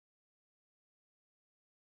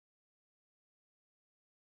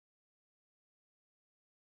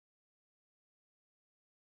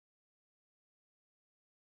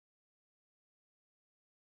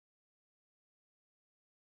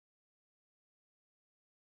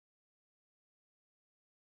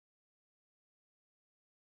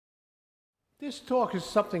This talk is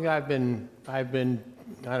something I've been, I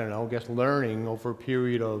don't know, I guess learning over a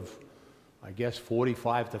period of, I guess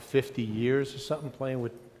 45 to 50 years or something,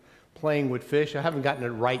 playing with fish. I haven't gotten it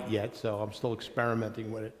right yet, so I'm still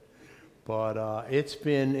experimenting with it. But it's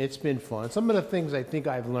been fun. Some of the things I think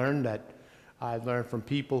I've learned from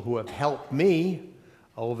people who have helped me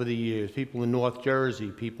over the years, people in North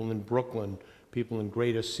Jersey, people in Brooklyn, people in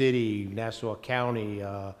Greater City, Nassau County,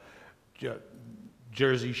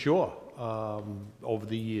 Jersey Shore, over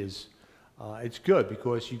the years. It's good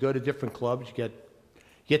because you go to different clubs, you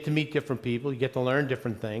get to meet different people, you get to learn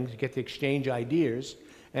different things, you get to exchange ideas,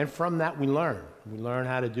 and from that we learn. We learn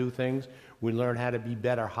how to do things, we learn how to be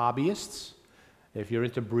better hobbyists. If you're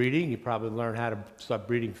into breeding, you probably learn how to start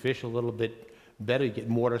breeding fish a little bit better, you get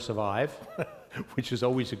more to survive, which is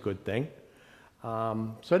always a good thing.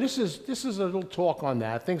 So this is a little talk on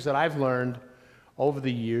that, things that I've learned over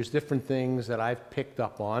the years, different things that I've picked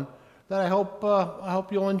up on that I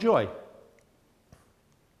hope you'll enjoy.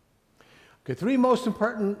 Okay, 3 most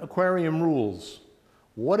important aquarium rules.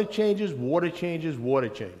 Water changes, water changes, water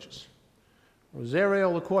changes.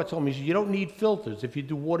 Rosario LaCour told me you don't need filters if you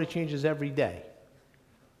do water changes every day.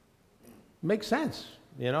 Makes sense,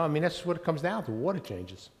 you know, I mean, that's what it comes down to, water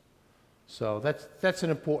changes. So that's an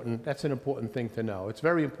important thing to know. It's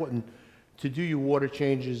very important to do your water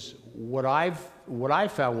changes. What I've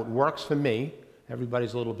found, what works for me,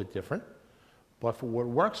 everybody's a little bit different, but for what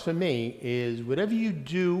works for me is whatever you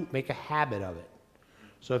do, make a habit of it.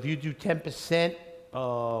 So if you do 10%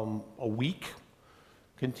 a week,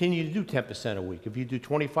 continue to do 10% a week. If you do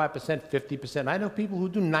 25%, 50%, I know people who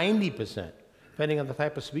do 90%, depending on the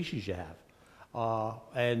type of species you have.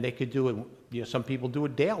 And they could do it, you know, some people do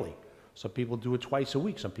it daily. Some people do it twice a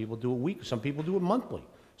week. Some people do it weekly. Some people do it monthly.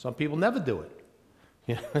 Some people never do it.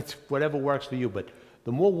 You know, it's whatever works for you. But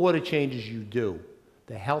the more water changes you do,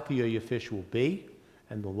 the healthier your fish will be,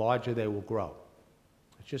 and the larger they will grow.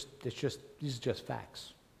 These are just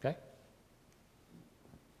facts. Okay.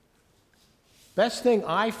 Best thing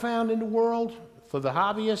I found in the world for the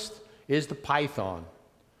hobbyist is the python.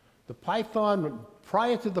 The python.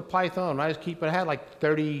 Prior to the python, I had like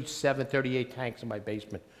 37, 38 tanks in my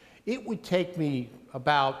basement. It would take me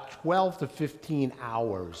about 12 to 15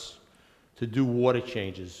 hours to do water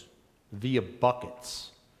changes via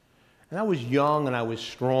buckets. And I was young and I was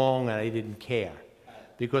strong and I didn't care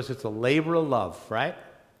because it's a labor of love, right?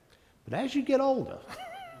 But as you get older,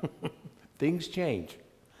 things change.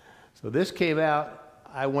 So this came out,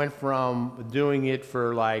 I went from doing it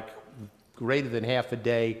for like greater than half a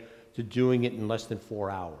day to doing it in less than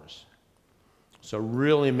 4 hours. So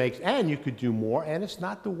really makes, and you could do more, and it's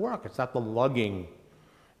not the work, it's not the lugging.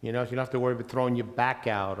 You know, so you don't have to worry about throwing your back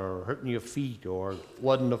out or hurting your feet or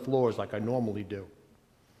flooding the floors like I normally do.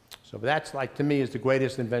 So that's like, to me, is the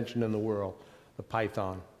greatest invention in the world, the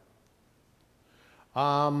python.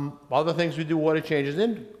 Other things we do water changes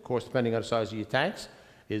in, of course, depending on the size of your tanks,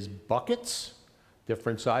 is buckets,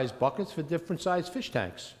 different size buckets for different size fish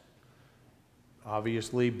tanks.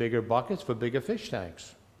 Obviously, bigger buckets for bigger fish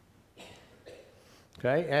tanks.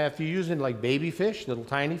 Okay, and if you're using like baby fish, little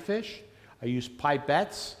tiny fish, I use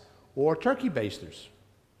pipettes or turkey basters.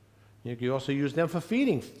 You can also use them for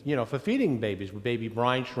feeding, you know, for feeding babies with baby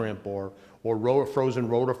brine shrimp or frozen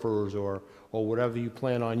rotifers or whatever you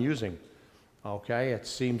plan on using. Okay, it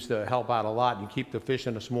seems to help out a lot. You keep the fish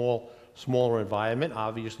in a smaller environment.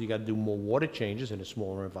 Obviously, you got to do more water changes in a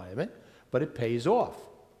smaller environment, but it pays off.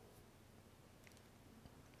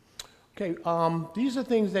 Okay, these are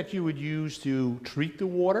things that you would use to treat the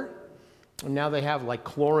water. And now they have like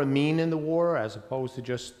chloramine in the water as opposed to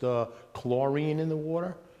just chlorine in the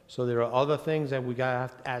water. So there are other things that we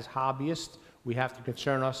got, as hobbyists, we have to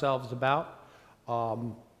concern ourselves about.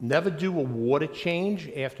 Never do a water change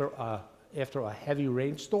after a heavy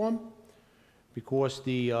rainstorm, because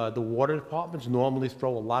the water departments normally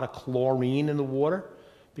throw a lot of chlorine in the water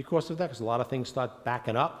because of that, because a lot of things start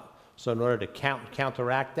backing up. So in order to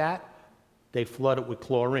counteract that, they flood it with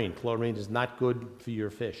chlorine. Chlorine is not good for your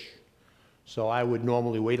fish. So I would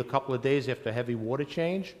normally wait a couple of days after a heavy water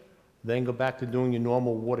change, then go back to doing your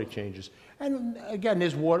normal water changes. And again,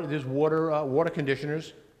 there's water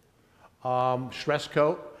conditioners, stress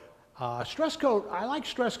coat. Stress coat, I like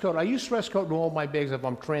stress coat. I use stress coat in all my bags if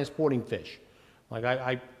I'm transporting fish. Like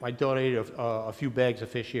I donated a few bags of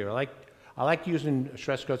fish here. I like using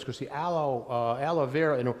stress coats because the aloe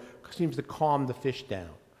vera seems to calm the fish down.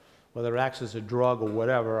 Whether it acts as a drug or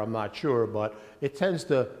whatever, I'm not sure, but it tends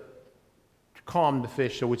to calm the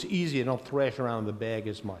fish, so it's easier. Don't thrash around the bag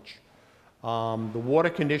as much. The water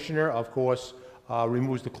conditioner, of course,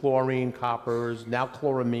 removes the chlorine, coppers, now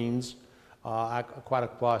chloramines,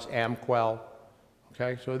 Aquatic Plus, Amquel,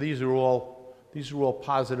 Okay, so these are all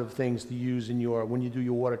positive things to use in when you do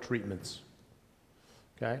your water treatments.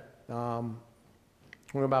 Okay.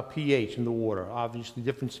 What about pH in the water? Obviously,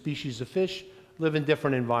 different species of fish live in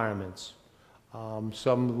different environments.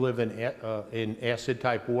 Some live in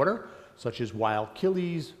acid-type water, such as wild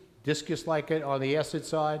killies, discus like it on the acid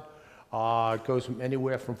side. It goes from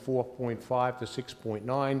anywhere from 4.5 to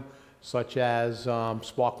 6.9, such as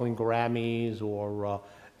sparkling gouramis or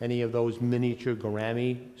any of those miniature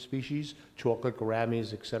gourami species, chocolate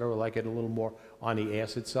gouramis, etc., like it a little more on the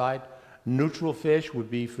acid side. Neutral fish would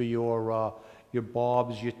be for your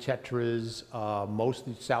bobs, your tetras,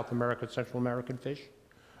 mostly South American, Central American fish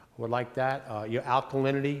would like that. Your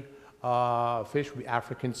alkalinity fish would be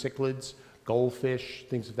African cichlids, goldfish,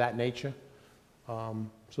 things of that nature.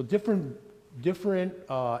 So different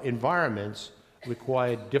environments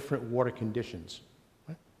require different water conditions.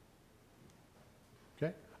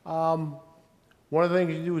 Okay. One of the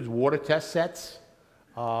things you do is water test sets.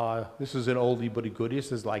 This is an oldie but a goodie.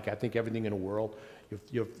 This is like, I think, everything in the world.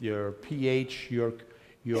 Your pH, your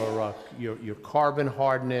carbon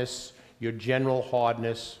hardness, your general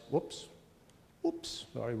hardness. Whoops,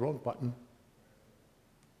 sorry, wrong button.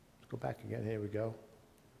 Let's go back again, here we go.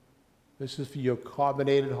 This is for your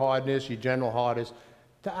carbonated hardness, your general hardness.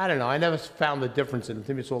 I don't know, I never found the difference in them. I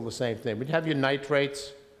think it's all the same thing. But you have your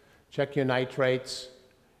nitrates, check your nitrates,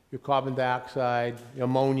 your carbon dioxide, your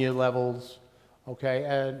ammonia levels, okay,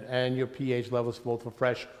 and your pH levels both for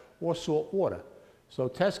fresh or salt water. So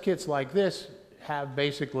test kits like this have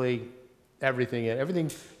basically everything in it,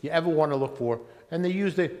 everything you ever want to look for, and they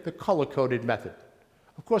use the color-coded method.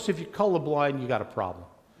 Of course, if you're colorblind, you got a problem.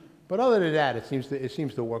 But other than that, it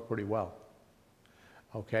seems to work pretty well.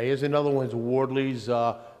 Okay, here's another one, it's Wardley's,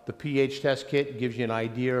 the pH test kit gives you an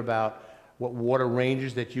idea about what water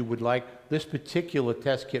ranges that you would like. This particular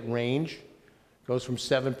test kit range goes from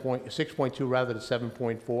 6.2 rather to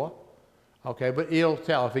 7.4. Okay, but it'll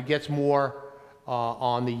tell if it gets more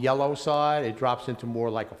on the yellow side, it drops into more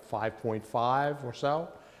like a 5.5 or so.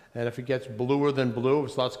 And if it gets bluer than blue, if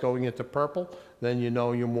it starts going into purple, then you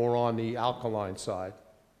know you're more on the alkaline side.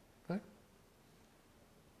 Okay,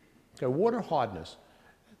 okay, water hardness.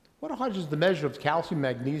 Water hardness is the measure of calcium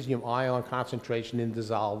magnesium ion concentration in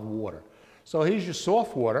dissolved water. So here's your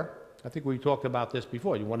soft water. I think we talked about this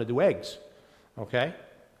before. You want to do eggs, okay?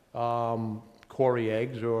 Cory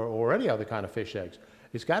eggs or any other kind of fish eggs.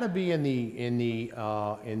 It's got to be in the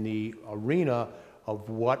arena of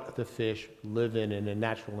what the fish live in a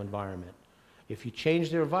natural environment. If you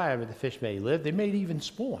change their environment, the fish may live. They may even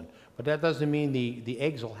spawn, but that doesn't mean the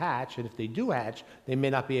eggs will hatch. And if they do hatch, they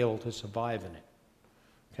may not be able to survive in it.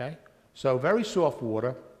 Okay, so very soft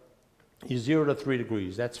water is 0 to 3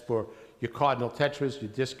 degrees. That's for your cardinal tetras, your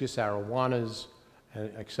discus, arowanas,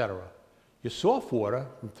 etc. Your soft water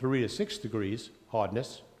from 3 to 6 degrees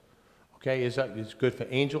hardness, okay, is good for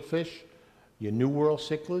angelfish, your New World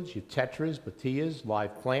cichlids, your tetras, batillas,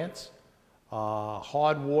 live plants.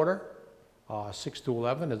 Hard water, 6 to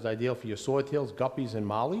 11, is ideal for your swordtails, guppies, and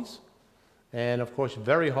mollies. And of course,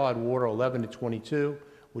 very hard water, 11 to 22,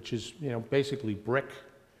 which is basically brick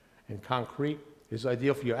and concrete, is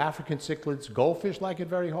ideal for your African cichlids. Goldfish like it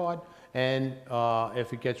very hard, and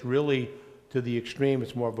if it gets really to the extreme,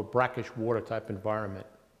 it's more of a brackish water type environment.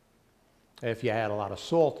 If you add a lot of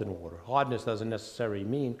salt in water, hardness doesn't necessarily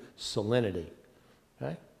mean salinity.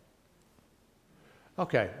 Okay.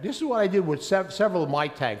 Okay. This is what I did with several of my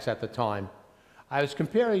tanks at the time. I was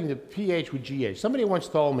comparing the pH with GH. Somebody once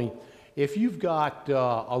told me, if you've got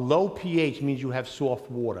a low pH, it means you have soft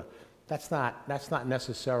water. That's not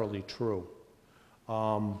necessarily true.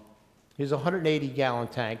 Here's a 180-gallon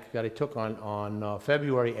tank that I took on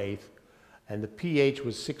February 8th, and the pH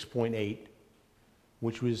was 6.8,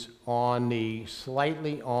 which was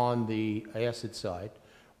slightly on the acid side,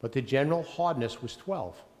 but the general hardness was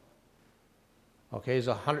 12. Okay, here's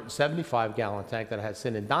a 175-gallon tank that I had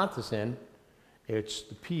synodontis in.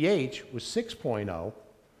 The pH was 6.0,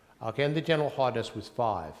 okay, and the general hardness was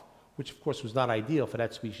 5. Which of course was not ideal for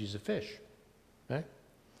that species of fish. Okay?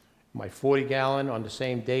 My 40-gallon on the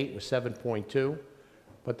same date was 7.2,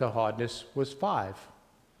 but the hardness was 5,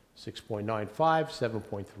 6.95,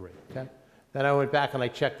 7.3. Okay? Then I went back and I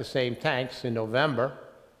checked the same tanks in November,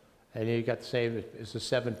 and you got the same, it's a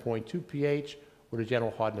 7.2 pH with a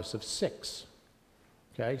general hardness of 6.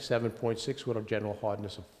 Okay, 7.6 with a general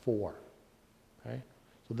hardness of 4. Okay,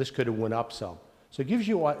 so this could have went up some. So it gives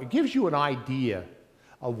you an idea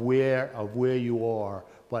of where you are,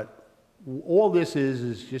 but all this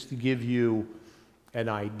is just to give you an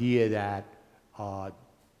idea that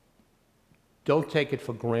don't take it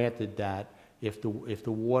for granted that if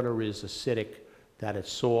the water is acidic, that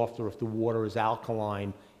it's soft, or if the water is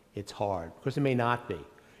alkaline, it's hard, because it may not be.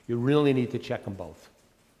 You really need to check them both,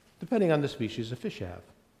 depending on the species of fish you have.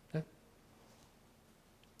 Okay?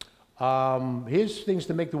 Here's things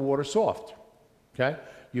to make the water soft. Okay?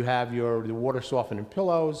 You have the water softening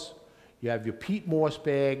pillows. You have your peat moss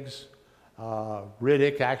bags.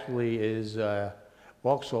 Riddick actually is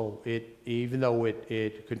also, even though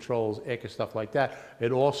it controls ick and stuff like that,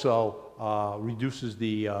 it also reduces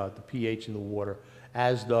the pH in the water,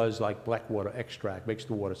 as does like black water extract, makes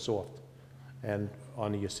the water soft and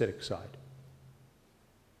on the acidic side.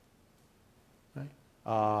 Okay.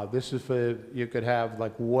 This is for, you could have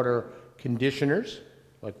like water conditioners,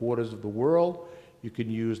 like Waters of the World. You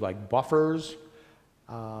can use like buffers.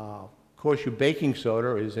 Of course, your baking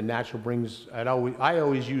soda is a natural brings, I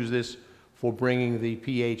always use this for bringing the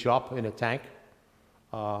pH up in a tank.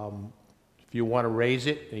 If you want to raise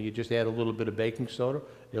it, and you just add a little bit of baking soda,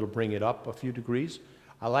 it'll bring it up a few degrees.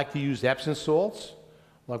 I like to use Epsom salts.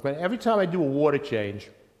 Like every time I do a water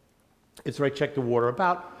change, it's where I check the water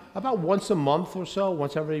about once a month or so,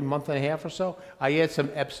 once every month and a half or so, I add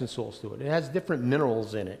some Epsom salts to it. It has different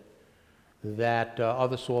minerals in it that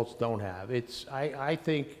other salts don't have. I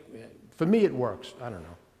think, for me, it works. I don't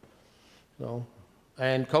know. So,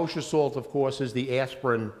 and kosher salt, of course, is the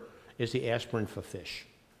aspirin for fish.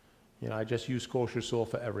 You know, I just use kosher salt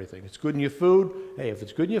for everything. It's good in your food. Hey, if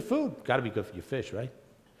it's good in your food, got to be good for your fish, right?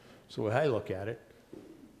 So I look at it.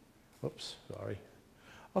 Oops, sorry.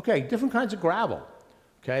 Okay, different kinds of gravel.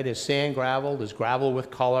 Okay, there's sand gravel, there's gravel with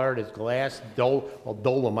color, there's glass,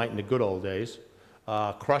 dolomite in the good old days,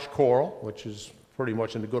 crushed coral, which is pretty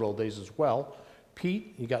much in the good old days as well,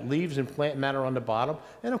 peat, you got leaves and plant matter on the bottom,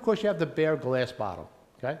 and of course you have the bare glass bottom,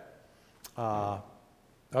 okay?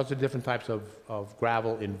 Those are different types of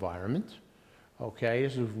gravel environment. Okay,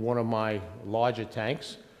 this is one of my larger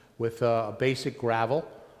tanks with a basic gravel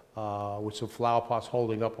with some flower pots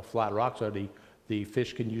holding up a flat rock so the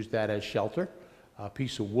fish can use that as shelter. A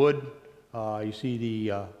piece of wood, you see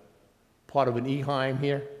the part of an Eheim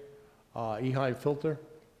here, Eheim filter.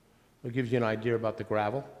 It gives you an idea about the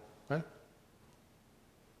gravel. Okay?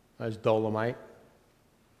 That's dolomite,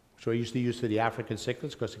 which I used to use for the African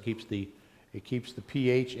cichlids because it keeps the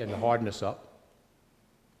pH and the hardness up.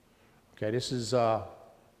 Okay, this is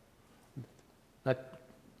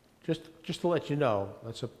just to let you know,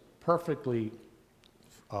 that's a perfectly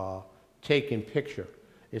taken picture.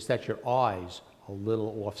 It's that your eyes are a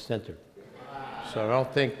little off-centered. So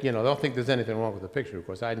don't think there's anything wrong with the picture,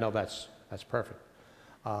 because I know that's perfect.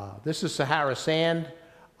 This is Sahara sand.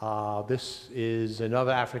 This is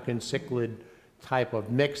another African cichlid type of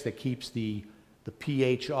mix that keeps the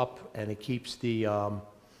pH up, and it keeps the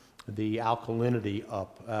alkalinity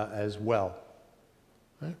up as well.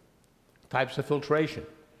 Okay? Types of filtration.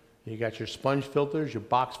 You got your sponge filters, your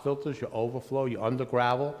box filters, your overflow, your under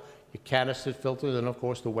gravel, your canister filters, and of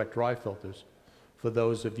course the wet-dry filters for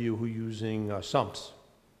those of you who are using sumps.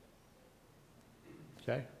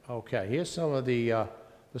 Okay? Okay, here's some of the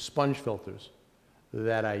sponge filters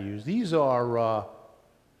that I use. These are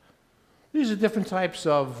different types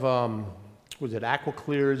of, aqua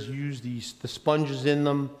clears, use the sponges in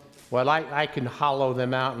them. Well, I can hollow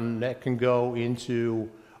them out, and that can go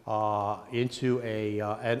into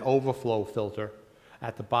an overflow filter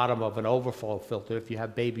at the bottom of an overflow filter if you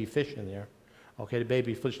have baby fish in there. Okay, the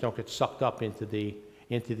baby fish don't get sucked up into the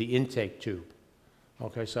intake tube.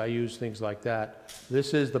 Okay, so I use things like that.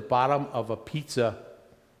 This is the bottom of a pizza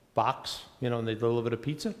box, you know, and they deliver the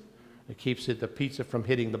pizza. It keeps the pizza from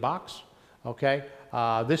hitting the box. Okay,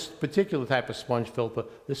 this particular type of sponge filter,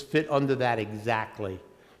 this fit under that exactly.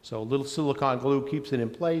 So a little silicone glue keeps it in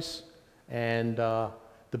place, and the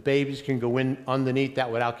babies can go in underneath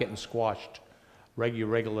that without getting squashed.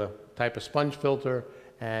 Regular type of sponge filter,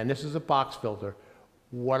 and this is a box filter.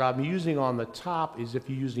 What I'm using on the top is, if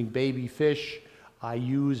you're using baby fish, I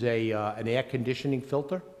use an air conditioning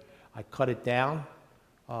filter. I cut it down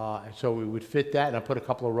so it would fit that, and I put a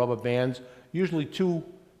couple of rubber bands, usually two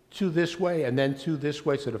this way and then two this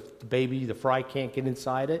way, so the fry can't get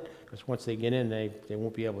inside it, because once they get in, they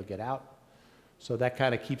won't be able to get out. So that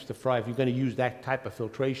kind of keeps the fry. If you're going to use that type of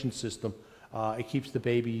filtration system, it keeps the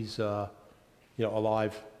babies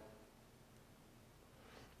alive.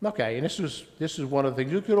 Okay, and this is one of the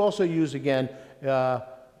things. You could also use, again,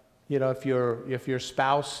 if your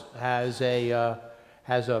spouse has a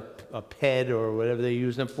ped or whatever they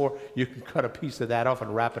use them for, you can cut a piece of that off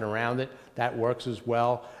and wrap it around it. That works as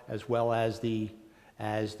well as the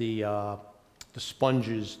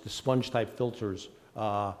sponges, the sponge type filters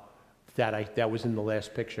that was in the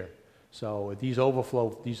last picture. So these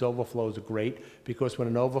overflows are great because when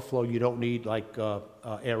an overflow, you don't need like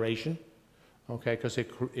aeration, okay, because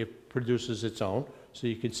it produces its own. So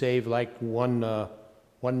you could save like one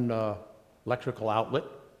electrical outlet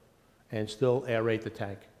and still aerate the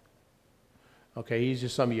tank. Okay, these are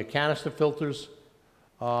some of your canister filters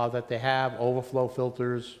that they have, overflow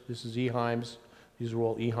filters. This is Eheims. These are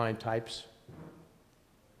all Eheim types.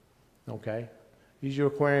 Okay, these are your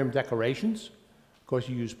aquarium decorations. Of course,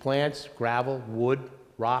 you use plants, gravel, wood,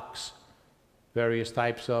 rocks, various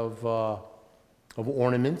types of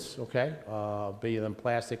ornaments, okay, be them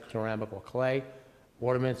plastic, ceramic, or clay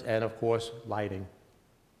ornaments, and of course, lighting.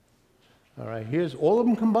 All right, here's all of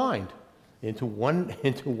them combined into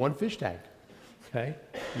one fish tank. Okay,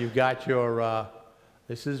 you've got your.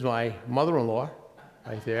 This is my mother-in-law,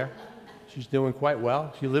 right there. She's doing quite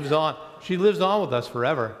well. She lives on. She lives on with us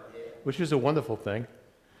forever, which is a wonderful thing.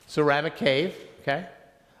 Ceramic cave, okay.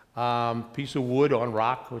 Piece of wood on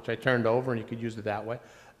rock, which I turned over, and you could use it that way.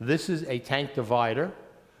 This is a tank divider.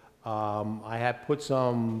 I have put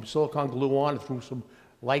some silicone glue on it, threw some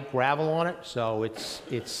light gravel on it, so it's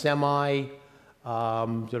semi.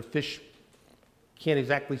 The fish can't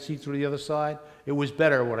exactly see through the other side. It was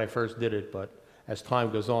better when I first did it, but as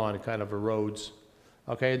time goes on, it kind of erodes.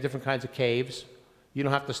 Okay, different kinds of caves. You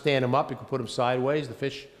don't have to stand them up. You can put them sideways. The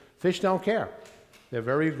fish don't care. They're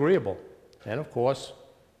very agreeable. And of course,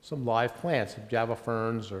 some live plants, Java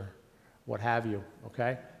ferns or what have you,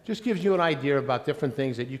 okay? Just gives you an idea about different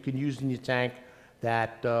things that you can use in your tank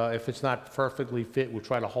that if it's not perfectly fit, we'll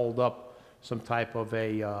try to hold up some type of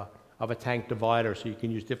a tank divider so you can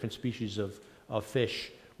use different species of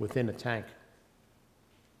fish within a tank.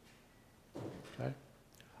 Okay.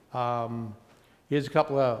 Here's a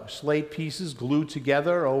couple of slate pieces glued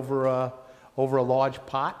together over a large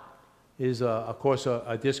pot. Is of course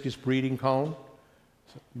a discus breeding cone.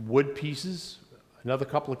 Wood pieces, another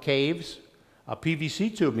couple of caves.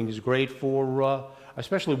 PVC tubing is great for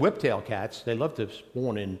especially whiptail cats. They love to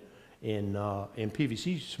spawn in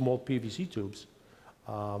PVC, small PVC tubes.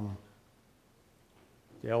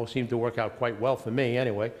 They all seem to work out quite well for me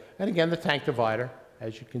anyway. And again, the tank divider,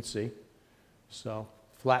 as you can see. So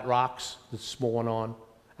flat rocks that spawn on.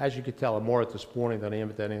 As you can tell, I'm more at the spawning than I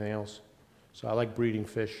am at anything else. So I like breeding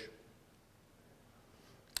fish.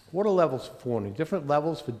 Water levels for spawning, different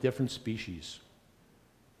levels for different species.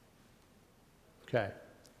 Okay.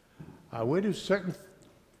 Where do certain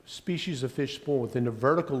species of fish spawn? Within the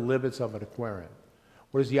vertical limits of an aquarium.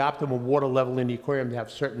 What is the optimal water level in the aquarium to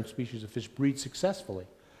have certain species of fish breed successfully?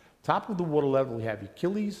 Top of the water level, we have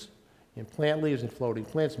Achilles, and plant leaves and floating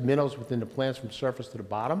plants, minnows within the plants from surface to the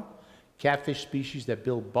bottom, catfish species that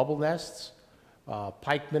build bubble nests,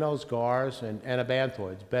 pike minnows, gars, and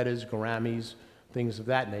anabanthoids, bettas, gouramis, things of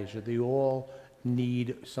that nature. They all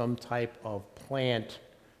need some type of plant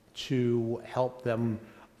to help them,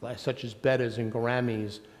 such as bettas and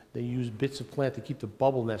gouramis. They use bits of plant to keep the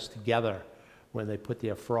bubble nest together when they put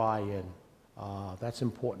their fry in. That's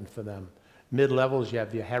important for them. Mid-levels, you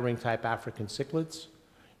have your herring-type African cichlids.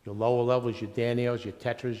 Your lower levels, your danios, your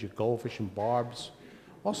tetras, your goldfish and barbs.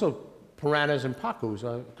 Also, piranhas and pacus,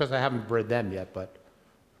 because I haven't bred them yet, but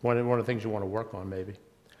one of the things you want to work on, maybe.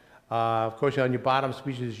 Of course, on your bottom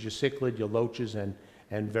species, your cichlid, your loaches, and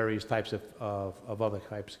various types of other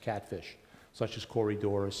types of catfish, such as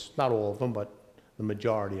Corydoras. Not all of them, but the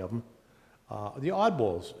majority of them. The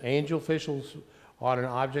oddballs, angelfish on an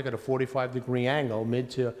object at a 45-degree angle, mid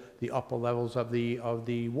to the upper levels of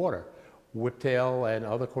the water. Whiptail and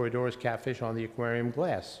other Corydoras catfish on the aquarium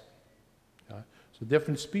glass. So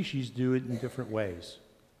different species do it in different ways.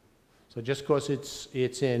 So just because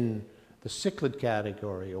it's in the cichlid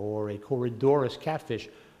category or a Corydoras catfish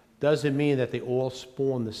doesn't mean that they all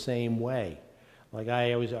spawn the same way. Like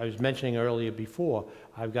I was mentioning earlier before,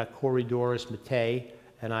 I've got Corydoras matei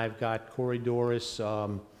and I've got Corydoras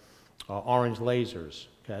orange lasers.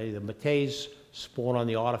 Okay, the mateis spawn on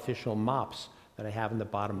the artificial mops that I have in the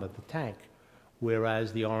bottom of the tank,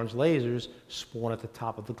 whereas the orange lasers spawn at the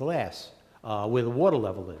top of the glass where the water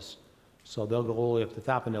level is. So they'll go all the way up to the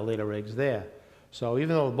top and they'll lay their eggs there. So even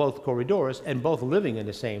though both Corydoras and both living in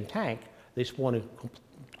the same tank, they spawn in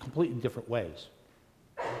completely different ways.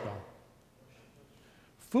 So.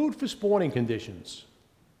 Food for spawning conditions.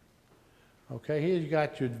 Okay, here you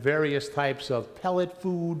got your various types of pellet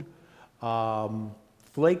food,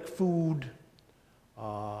 flake food,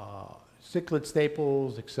 cichlid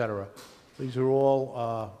staples, etc. These are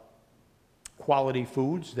all quality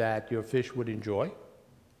foods that your fish would enjoy.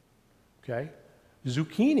 Okay,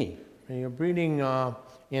 zucchini. And you're breeding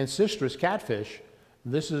ancestral catfish.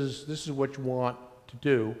 This is what you want to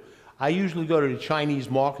do. I usually go to the Chinese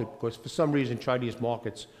market because for some reason Chinese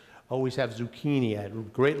markets always have zucchini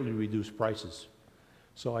at greatly reduced prices.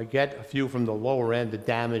 So I get a few from the lower end, the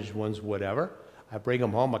damaged ones, whatever. I bring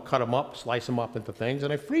them home, I cut them up, slice them up into things,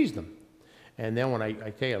 and I freeze them. And then when I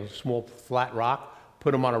take a small flat rock,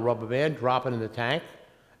 put them on a rubber band, drop it in the tank,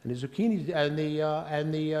 and the zucchini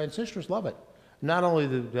and the ancestors love it. Not only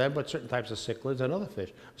them, but certain types of cichlids and other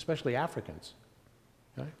fish, especially Africans.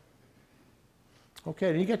 Okay,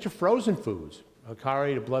 okay, then you get your frozen foods.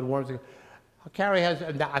 Acari, the bloodworms. Acari has,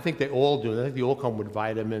 I think they all do. I think they all come with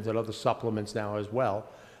vitamins and other supplements now as well.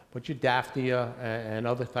 But your Daphnia and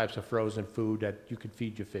other types of frozen food that you can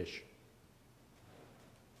feed your fish.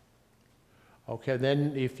 Okay,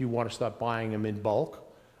 then if you want to start buying them in bulk,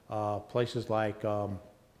 places like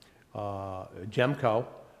Gemco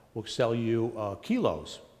will sell you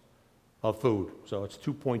kilos of food. So it's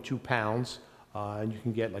 2.2 pounds, and you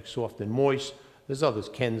can get like soft and moist. There's others,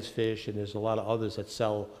 Ken's Fish, and there's a lot of others that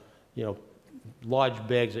sell, you know, large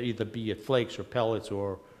bags, either be it flakes or pellets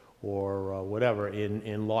or whatever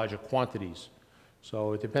in larger quantities.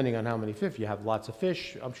 So depending on how many fish, you have lots of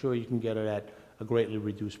fish, I'm sure you can get it at a greatly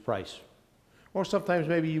reduced price. Or sometimes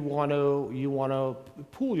maybe you want to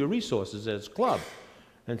pool your resources as a club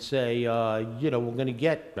and say, you know, we're going to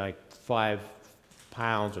get like 5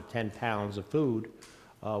 pounds or 10 pounds of food.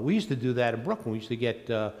 We used to do that in Brooklyn. We used to get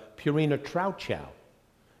Purina trout chow.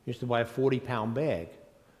 We used to buy a 40-pound bag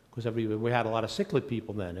because we had a lot of cichlid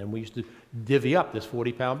people then, and we used to divvy up this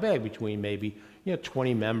 40-pound bag between maybe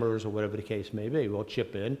 20 members or whatever the case may be. We'll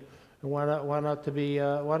chip in, and why not to be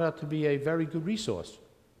a very good resource.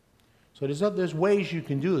 So there's ways you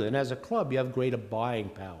can do that, and as a club, you have greater buying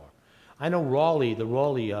power. I know Raleigh, the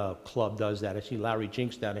Raleigh club does that. I see Larry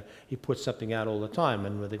Jinks down there. He puts something out all the time,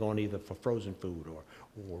 and they're going either for frozen food or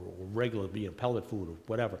regular, pellet food or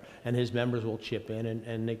whatever. And his members will chip in,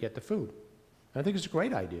 and they get the food. I think it's a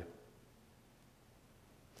great idea.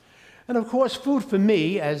 And of course, food for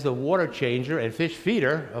me as the water changer and fish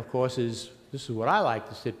feeder, of course, this is what I like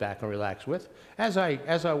to sit back and relax with as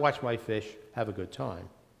I watch my fish have a good time.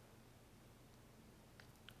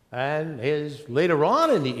 And later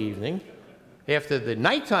on in the evening, after the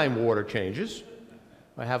nighttime water changes,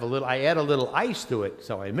 I add a little ice to it,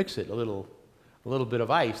 so I mix it a little bit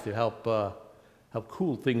of ice to help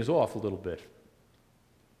cool things off a little bit.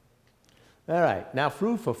 All right, now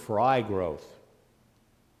fruit for fry growth.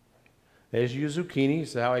 There's your zucchini.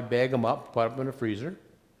 This is how I bag them up, put them in the freezer.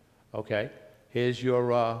 Okay, here's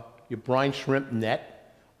your brine shrimp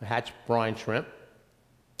net, a hatch brine shrimp,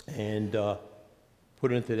 and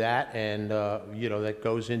put it into that, and that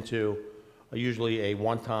goes into usually a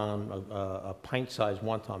wonton, a pint-sized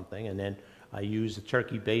wonton thing, and then I use a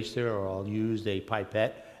turkey baster, or I'll use a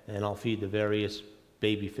pipette, and I'll feed the various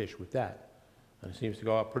baby fish with that, and it seems to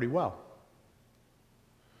go out pretty well.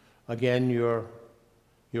 Again, your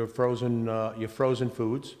frozen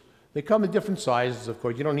foods. They come in different sizes, of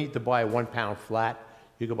course. You don't need to buy a 1 pound flat.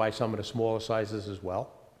 You can buy some of the smaller sizes as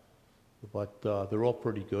well, but they're all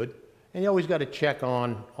pretty good. And you always got to check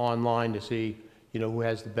online to see, who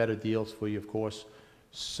has the better deals for you, of course.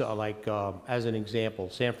 So, like as an example,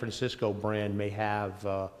 San Francisco brand may have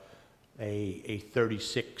a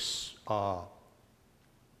 36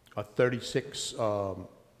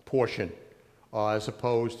 portion, as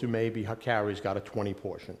opposed to maybe Hakari's got a 20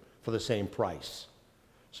 portion for the same price.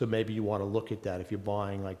 So maybe you want to look at that if you're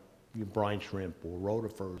buying like your brine shrimp or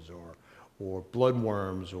rotifers or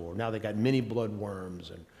bloodworms, or now they got mini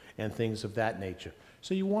bloodworms and things of that nature.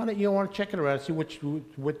 So you want to check it around and see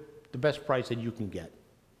what the best price that you can get.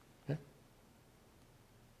 Okay?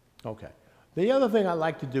 Okay. The other thing I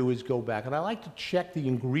like to do is go back and I like to check the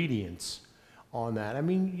ingredients on that. I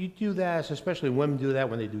mean, you do that, especially women do that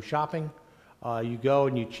when they do shopping. You go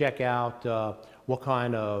and you check out what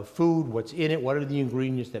kind of food, what's in it, what are the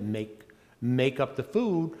ingredients that make up the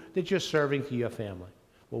food that you're serving to your family.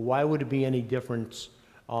 Well, why would it be any difference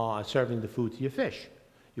serving the food to your fish?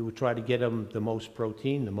 You would try to get them the most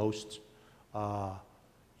protein, the most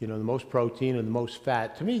protein and the most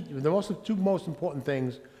fat. To me, the two most important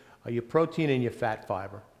things are your protein and your fat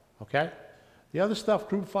fiber. Okay? The other stuff,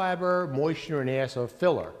 crude fiber, moisture, and air, are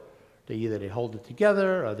filler. They hold it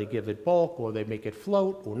together, or they give it bulk, or they make it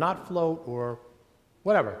float, or not float, or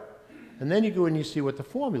whatever. And then you go and you see what the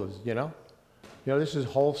formula is, this is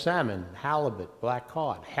whole salmon, halibut, black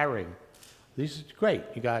cod, herring. These are great.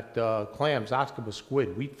 You got clams, octopus,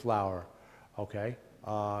 squid, wheat flour, okay?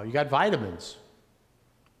 You got vitamins,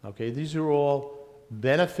 okay? These are all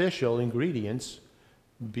beneficial ingredients,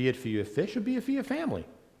 be it for your fish or be it for your family,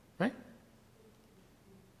 right?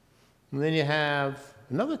 And then you have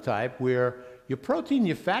another type where your protein,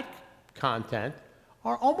 your fat content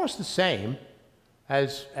are almost the same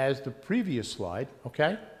as the previous slide,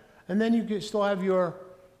 okay? And then you still have your,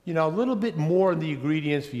 you know, a little bit more in the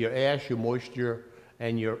ingredients for your ash, your moisture,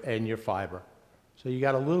 and your fiber. So you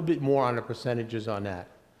got a little bit more on the percentages on that.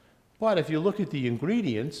 But if you look at the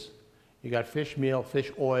ingredients, you got fish meal,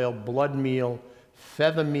 fish oil, blood meal,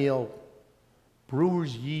 feather meal,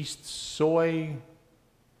 brewer's yeast, soy,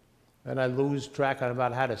 and I lose track on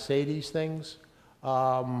about how to say these things.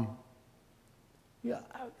 Yeah,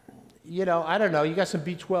 you know, I don't know. You got some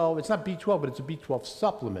B12. It's not B12, but it's a B12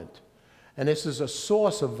 supplement. And this is a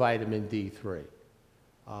source of vitamin D3.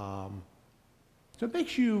 So it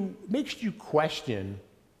makes you question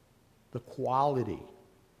the quality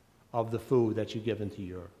of the food that you give into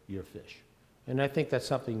your fish. And I think that's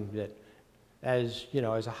something that, as you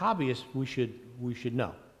know, as a hobbyist, we should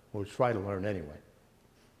know, or try to learn anyway.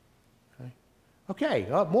 Okay,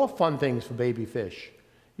 more fun things for baby fish.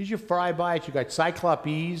 Here's your fry bites. You got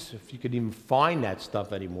Cyclopes, if you could even find that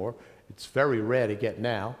stuff anymore. It's very rare to get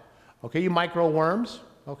now. Okay, your micro worms.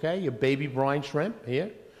 Okay, your baby brine shrimp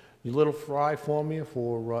here. Your little fry formula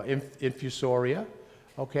for infusoria.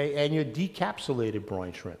 Okay, and your decapsulated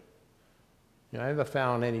brine shrimp. You know, I never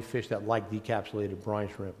found any fish that like decapsulated brine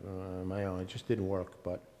shrimp on my own. It just didn't work,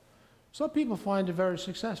 but some people find it very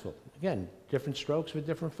successful. Again, different strokes for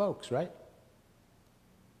different folks, right?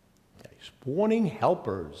 Okay, spawning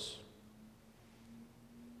helpers.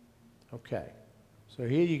 Okay, so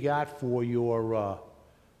here you got for your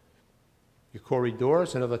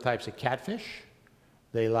corridors and other types of catfish.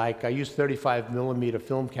 They like, I use 35 millimeter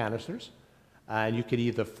film canisters, and you could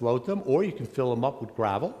either float them or you can fill them up with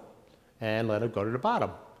gravel and let them go to the bottom.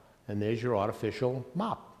 And there's your artificial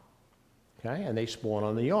mop. Okay, and they spawn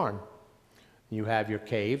on the yarn. You have your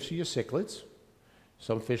caves, your cichlids.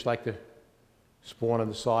 Some fish like to spawn on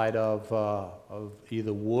the side of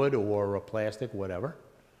either wood or plastic, whatever.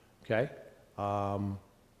 Okay.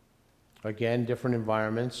 Again, different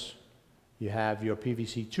environments. You have your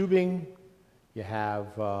PVC tubing. You have,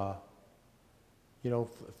 you know,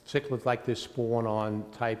 cichlids like this spawn on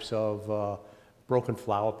types of broken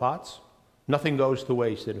flower pots. Nothing goes to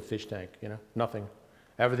waste in a fish tank, you know, nothing.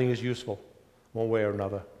 Everything is useful, one way or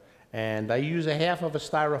another. And I use a half of a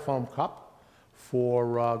styrofoam cup for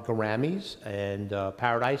gouramis and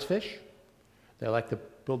paradise fish. They like to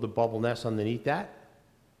build a bubble nest underneath that.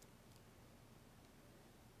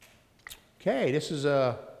 Okay, this is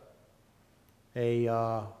a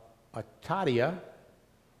Tadia,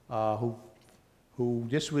 who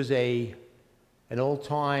this was an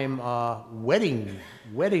old-time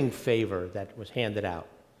wedding favor that was handed out.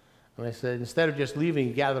 And I said, instead of just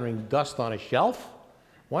leaving gathering dust on a shelf,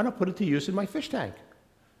 why not put it to use in my fish tank?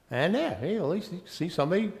 And there, hey, at least you see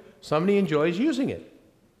somebody enjoys using it.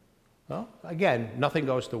 Well, again, nothing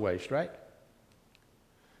goes to waste, right?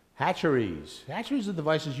 Hatcheries. Hatcheries are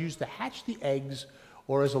devices used to hatch the eggs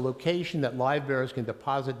or as a location that live bearers can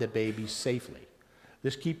deposit their babies safely.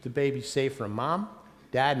 This keeps the baby safe from mom,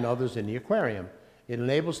 dad, and others in the aquarium. It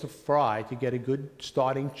enables the fry to get a good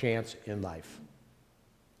starting chance in life.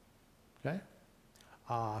 Okay?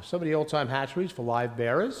 Some of the old-time hatcheries for live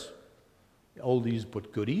bearers, oldies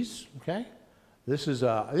but goodies. Okay? This is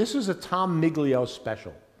a Tom Miglio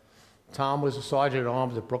special. Tom was a sergeant at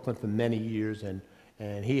arms at Brooklyn for many years,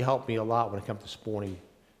 and he helped me a lot when it comes to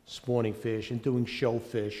spawning fish and doing show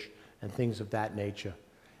fish and things of that nature.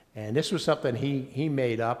 And this was something he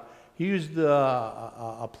made up. He used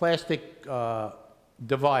a plastic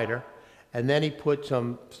divider, and then he put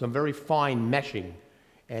some very fine meshing,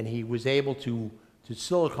 and he was able to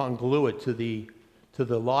silicone glue it to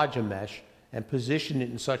the larger mesh and position it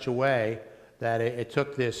in such a way that it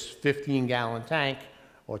took this 15-gallon tank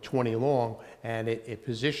or 20 long, and it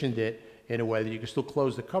positioned it in a way that you could still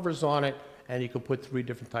close the covers on it, and you could put 3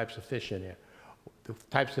 different types of fish in there. The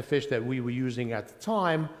types of fish that we were using at the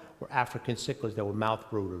time were African cichlids that were mouth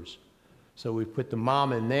brooders. So we put the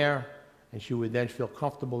mom in there, and she would then feel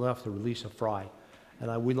comfortable enough to release a fry.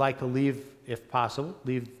 And we'd like to leave, if possible,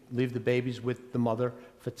 leave the babies with the mother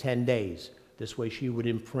for 10 days. This way she would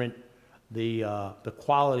imprint the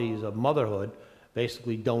qualities of motherhood.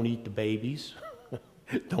 Basically, don't eat the babies,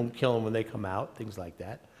 don't kill them when they come out, things like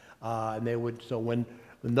that. And they would, so when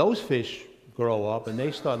those fish grow up and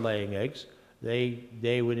they start laying eggs,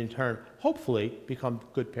 they would in turn, hopefully, become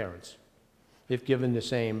good parents if given the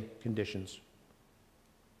same conditions.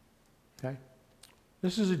 Okay?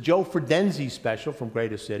 This is a Joe Fredenzi special from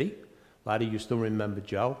Greater City. A lot of you still remember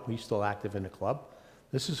Joe. He's still active in the club.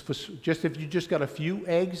 This is for just if you just got a few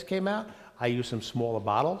eggs came out, I use some smaller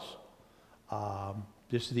bottles.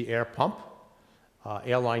 This is the air pump,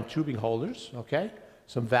 airline tubing holders, okay?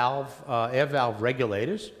 some air valve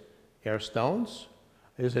regulators, air stones.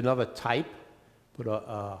 There's another type, put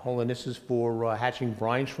a hole in this is for hatching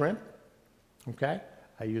brine shrimp, okay?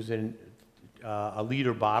 I use a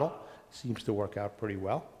liter bottle, seems to work out pretty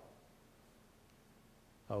well.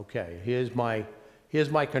 Okay, here's my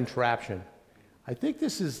contraption. I think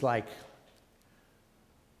this is like,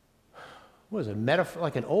 what is it,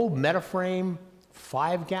 like an old Metaframe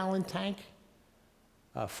 5-gallon tank?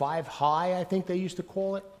 5 high, I think they used to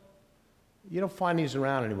call it. You don't find these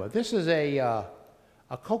around anymore. This is a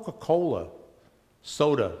Coca-Cola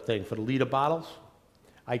soda thing for the liter bottles.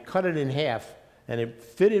 I cut it in half, and it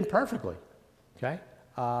fit in perfectly, okay?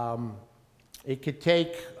 It could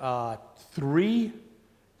take 3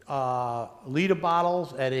 liter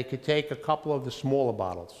bottles, and it could take a couple of the smaller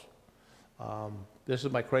bottles. This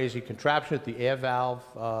is my crazy contraption, the air valve,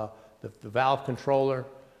 the valve controller,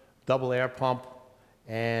 double air pump,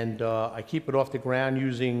 and I keep it off the ground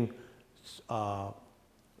using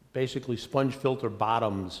basically sponge filter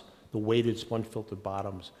bottoms, the weighted sponge filter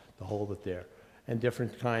bottoms to hold it there, and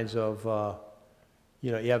different kinds of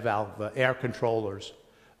air valve, air controllers.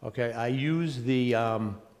 Okay, I use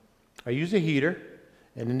a heater,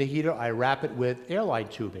 and in the heater I wrap it with airline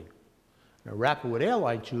tubing. And I wrap it with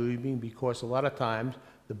airline tubing because a lot of times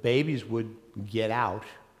the babies would get out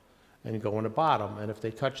and go in the bottom, and if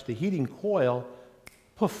they touch the heating coil,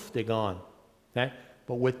 poof, they're gone, okay?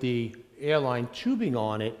 But with the airline tubing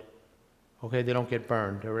on it, okay, they don't get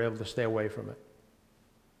burned. They're able to stay away from it.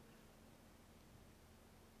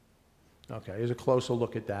 Okay, here's a closer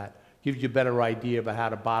look at that. Gives you a better idea about how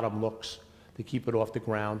the bottom looks to keep it off the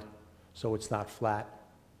ground so it's not flat.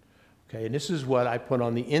 Okay, and this is what I put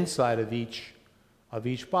on the inside of each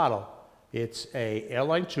bottle. It's a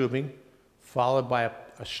airline tubing followed by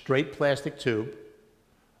a straight plastic tube,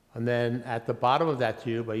 and then at the bottom of that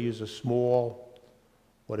tube I use a small,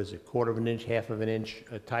 what is it, 1/4 of an inch, 1/2 of an inch,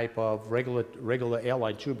 a type of regular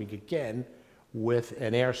airline tubing, again with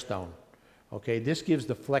an air stone. Okay, this gives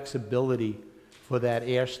the flexibility for that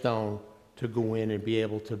air stone to go in and be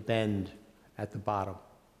able to bend at the bottom.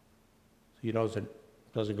 So you know it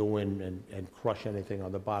doesn't go in and crush anything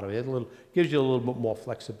on the bottom. It gives you a little bit more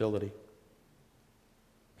flexibility.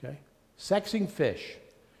 Okay, sexing fish.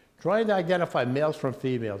 Trying to identify males from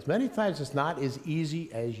females. Many times it's not as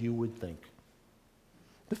easy as you would think.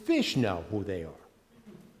 The fish know who they are.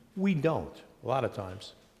 We don't, a lot of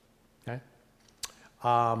times. Okay?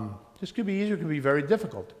 This could be easier, it could be very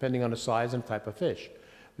difficult, depending on the size and type of fish.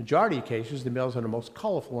 Majority of cases, the males are the most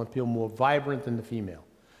colorful and feel more vibrant than the female.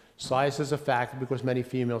 Size is a factor because many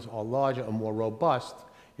females are larger and more robust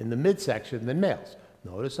in the midsection than males.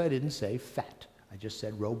 Notice I didn't say fat, I just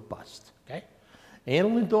said robust, okay?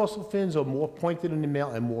 Anal and dorsal fins are more pointed in the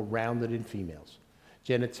male and more rounded in females.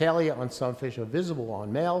 Genitalia on some fish are visible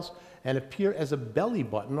on males and appear as a belly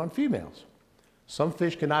button on females. Some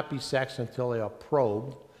fish cannot be sexed until they are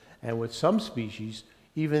probed, and with some species,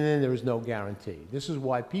 even then there is no guarantee. This is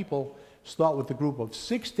why people start with a group of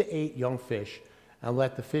 6 to 8 young fish and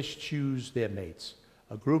let the fish choose their mates.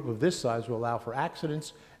 A group of this size will allow for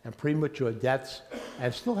accidents and premature deaths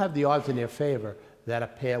and still have the odds in their favor that a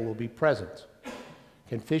pair will be present.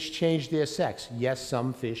 Can fish change their sex? Yes,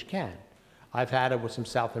 some fish can. I've had it with some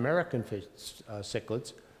South American fish,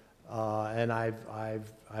 cichlids, and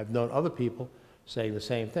I've known other people saying the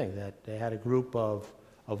same thing, that they had a group of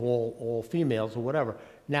all females or whatever.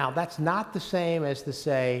 Now, that's not the same as to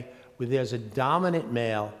say where there's a dominant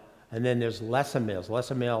male and then there's lesser males.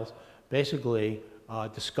 Lesser males basically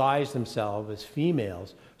disguise themselves as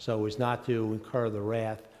females so as not to incur the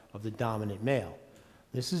wrath of the dominant male.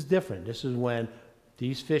 This is different. This is when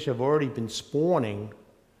these fish have already been spawning,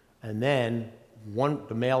 and then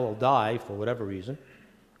the male will die for whatever reason,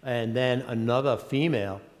 and then another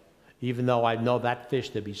female, even though I know that fish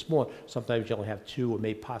to be spawned, sometimes you only have 2 or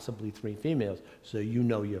maybe possibly 3 females, so you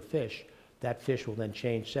know your fish. That fish will then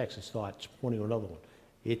change sex and start spawning another one.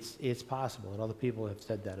 It's possible, and other people have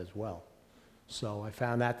said that as well. So I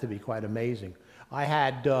found that to be quite amazing. I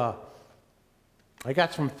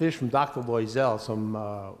got some fish from Dr. Loisel, some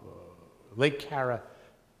Lake Cameroon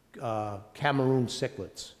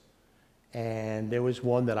cichlids. And there was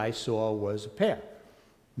one that I saw was a pair.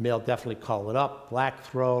 Male definitely colored up, black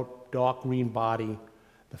throat, dark green body.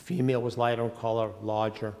 The female was lighter in color,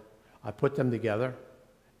 larger. I put them together,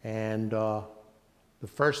 and the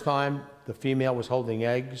first time the female was holding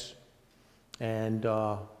eggs, and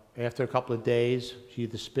after a couple of days, she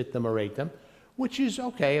either spit them or ate them, which is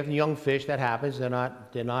okay. If young fish, that happens.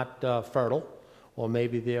 They're not fertile, or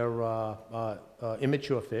maybe they're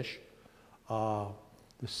immature fish.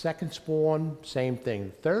 The second spawn, same thing.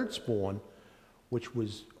 The third spawn which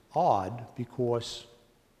was odd because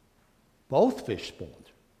both fish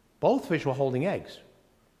spawned. Both fish were holding eggs.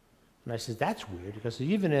 And I said, that's weird, because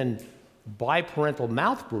even in biparental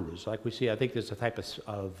mouth brooders, like we see, I think there's a type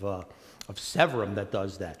of severum that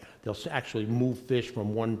does that. They'll actually move fish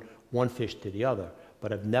from one fish to the other.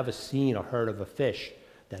 But I've never seen or heard of a fish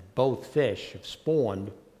that both fish have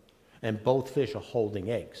spawned and both fish are holding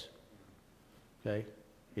eggs. Okay?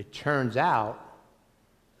 It turns out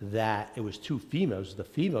that it was two females. The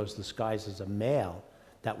females disguised as a male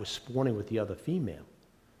that was spawning with the other female.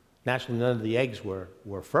 Naturally, none of the eggs were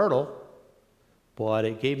fertile, but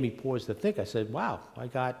it gave me pause to think. I said, wow, I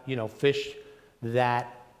got, fish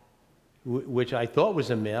that, which I thought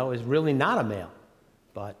was a male, is really not a male.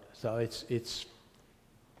 But, so it's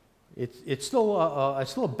still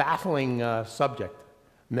a baffling subject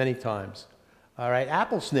many times. All right,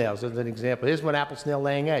 apple snails as an example. Here's one apple snail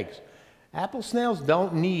laying eggs. Apple snails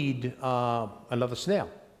don't need another snail.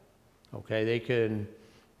 Okay, they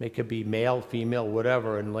could be male, female,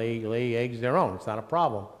 whatever, and lay eggs their own. It's not a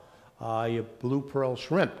problem. Your blue pearl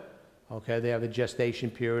shrimp, okay, they have a gestation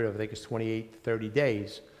period of, I think it's 28 to 30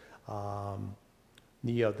 days. The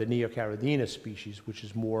Neocaridina species, which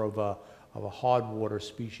is more of a hard water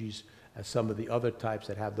species, as some of the other types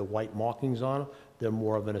that have the white markings on them, they're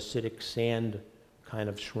more of an acidic sand kind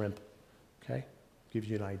of shrimp. Okay, gives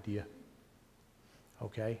you an idea.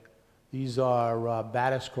 Okay, these are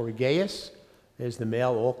Batis corrugaeus. There's the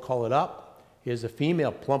male all colored up. Here's a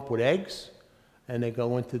female plump with eggs, and they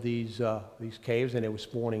go into these caves, and they were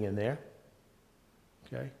spawning in there.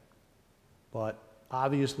 Okay, but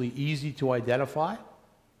obviously easy to identify.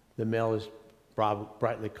 The male is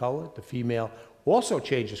brightly colored. The female also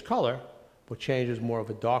changes color, but changes more of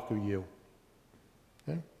a darker hue.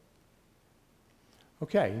 Okay,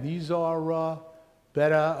 okay, these are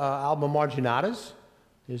Beta alba marginatas.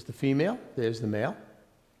 There's the female, there's the male.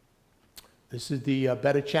 This is the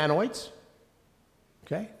beta chanoids,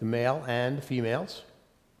 okay, the male and the females.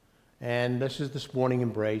 And this is the spawning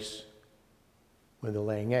embrace when they're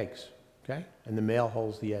laying eggs, okay? And the male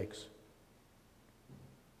holds the eggs.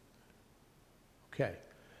 Okay,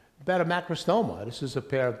 beta macrostoma. This is a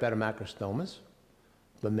pair of beta macrostomas.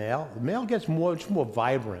 The male gets much more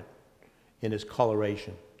vibrant in his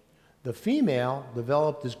coloration. The female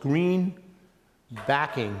developed this green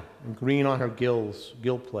backing and green on her gill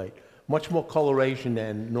plate. Much more coloration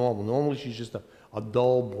than normal. Normally she's just a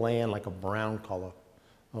dull, bland, like a brown color.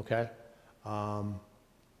 Okay?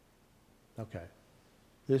 Okay.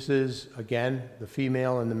 This is, again, the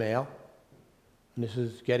female and the male. And this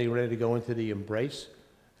is getting ready to go into the embrace.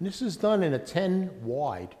 And this is done in a 10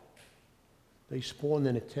 wide. They spawned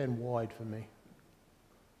in a 10 wide for me.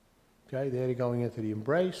 Okay, they're going into the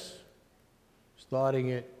embrace, starting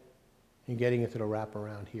it, and getting into the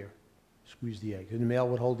wraparound here. Squeeze the eggs. And the male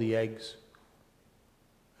would hold the eggs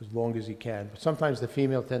as long as he can. But sometimes the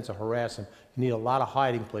female tends to harass them. You need a lot of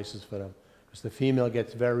hiding places for them, because the female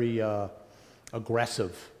gets very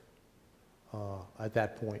aggressive at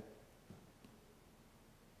that point.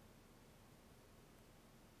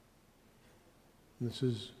 This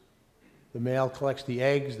is, the male collects the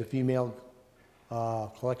eggs, the female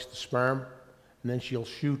collects the sperm, and then she'll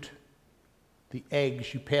shoot the eggs.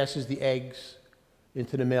 She passes the eggs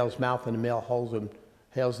into the male's mouth, and the male holds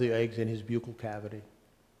the eggs in his buccal cavity.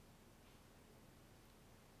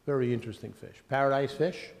 Very interesting fish. Paradise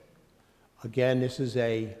fish. Again, this is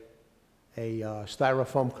a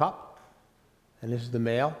styrofoam cup, and this is the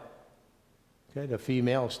male. Okay, the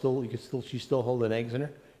female is still, she's still holding eggs in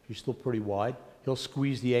her. She's still pretty wide. He'll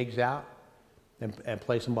squeeze the eggs out and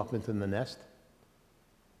place them up into the nest.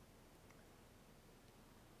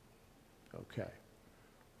 Okay.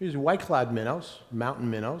 Here's white cloud minnows, mountain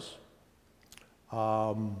minnows.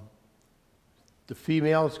 The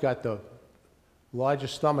female's got the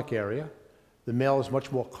largest stomach area. The male is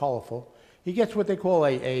much more colorful. He gets what they call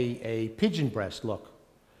a pigeon breast look.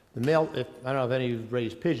 The male, I don't know if any of you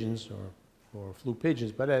raised pigeons or flew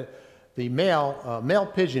pigeons, but the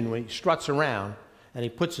male pigeon, when he struts around and he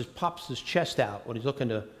pops his chest out when he's looking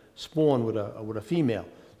to spawn with a female,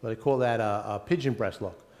 so they call that a pigeon breast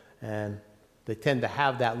look. And they tend to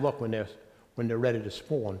have that look when they're ready to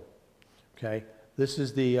spawn. Okay, this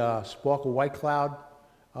is the sparkle white cloud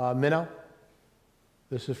minnow.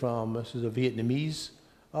 This is a Vietnamese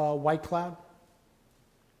white cloud.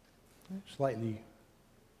 Slightly.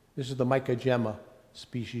 This is the Mycogema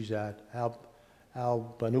species at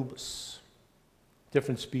Albanubis.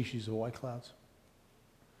 Different species of white clouds.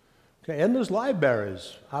 Okay, and there's live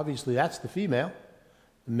bearers. Obviously, that's the female.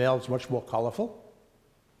 The male is much more colorful.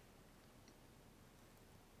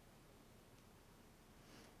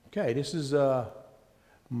 Okay, this is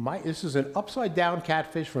This is an upside-down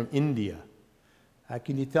catfish from India.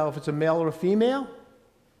 Can you tell if it's a male or a female?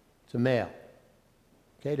 It's a male.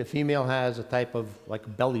 Okay, the female has a type of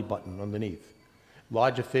like belly button underneath.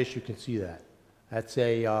 Larger fish, you can see that. That's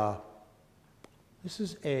a, this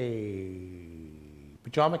is a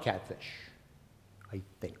pajama catfish, I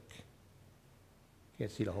think.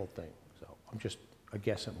 Can't see the whole thing, so I'm just a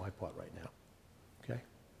guess on my part right now. Okay.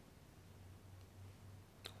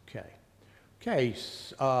 Okay. Okay,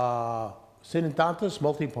 Synodontus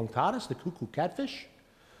multipunctatus, the cuckoo catfish.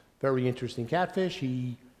 Very interesting catfish.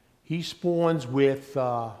 He spawns with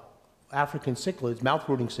African cichlids,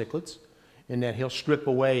 mouth-rooting cichlids, in that he'll strip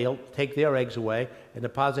away, he'll take their eggs away and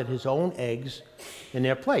deposit his own eggs in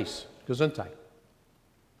their place, Gesundheit.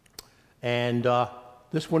 And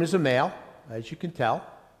this one is a male, as you can tell,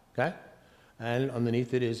 okay? And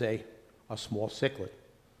underneath it is a small cichlid,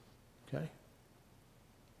 okay?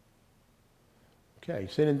 Okay,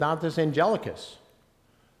 Synodontus angelicus.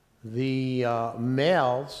 The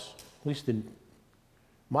males, at least in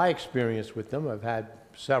my experience with them, I've had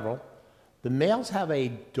several, the males have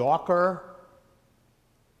a darker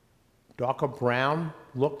brown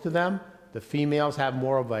look to them. The females have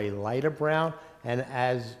more of a lighter brown, and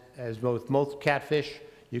as with most catfish,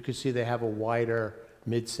 you can see they have a wider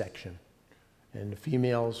midsection. And the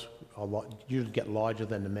females usually get larger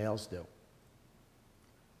than the males do.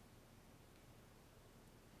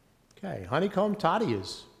 Okay, honeycomb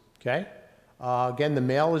tadias. Okay, again, the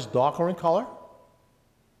male is darker in color.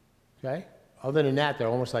 Okay, other than that, they're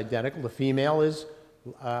almost identical. The female is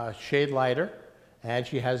a shade lighter, and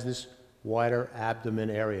she has this wider abdomen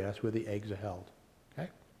area. That's where the eggs are held. Okay,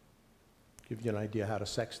 give you an idea how to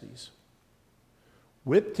sex these.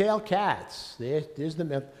 Whiptail cats. There's the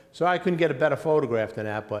male. Sorry, I couldn't get a better photograph than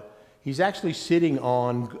that, but he's actually sitting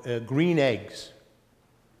on green eggs.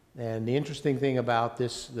 And the interesting thing about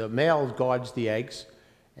this, the male guards the eggs,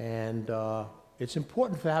 and it's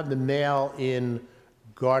important to have the male in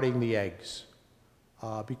guarding the eggs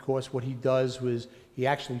because what he does was he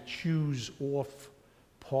actually chews off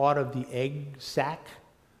part of the egg sac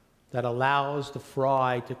that allows the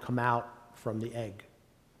fry to come out from the egg.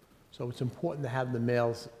 So it's important to have the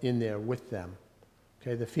males in there with them.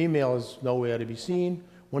 Okay, the female is nowhere to be seen.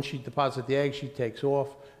 Once she deposits the egg, she takes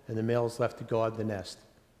off, and the male is left to guard the nest.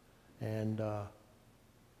 And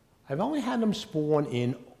I've only had them spawn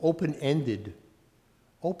in open-ended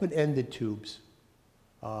tubes.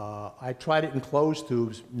 I tried it in closed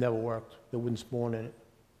tubes, never worked. They wouldn't spawn in it.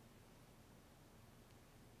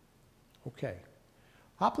 Okay.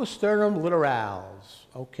 Hoplosternum litorals.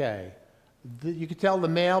 Okay. You can tell the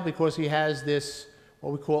male because he has this,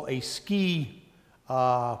 what we call a ski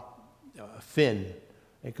fin.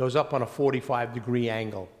 It goes up on a 45-degree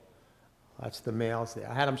angle. That's the males there.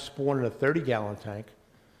 I had them spawn in a 30-gallon tank.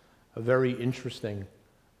 Very interesting.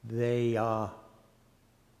 They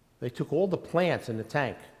took all the plants in the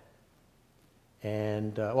tank.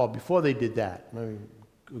 And, well, before they did that, let me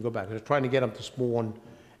go back. I was trying to get them to spawn,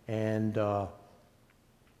 and a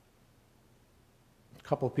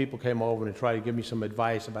couple of people came over and tried to give me some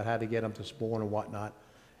advice about how to get them to spawn and whatnot.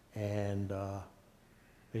 And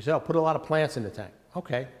they said, oh, put a lot of plants in the tank.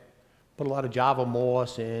 Okay. Put a lot of Java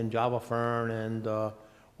moss and Java fern and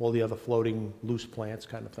all the other floating loose plants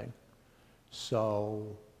kind of thing. So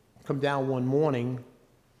come down one morning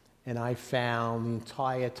and I found the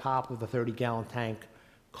entire top of the 30-gallon tank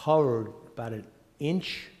covered about an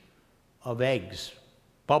inch of eggs,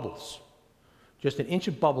 bubbles. Just an inch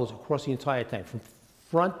of bubbles across the entire tank from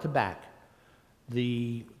front to back.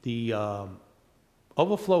 The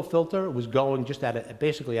overflow filter was going just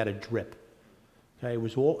basically at a drip. Okay, it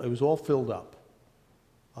was all filled up,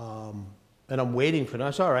 and I'm waiting for them.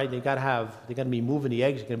 That's all right. They're gonna be moving the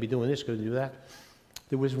eggs. They're gonna be doing this. Gonna do that.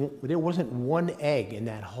 There wasn't one egg in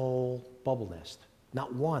that whole bubble nest.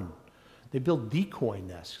 Not one. They built decoy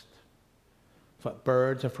nests for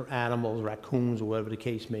birds and for animals, raccoons, or whatever the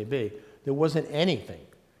case may be. There wasn't anything.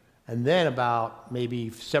 And then about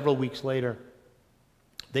maybe several weeks later,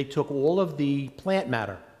 they took all of the plant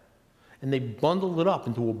matter and they bundled it up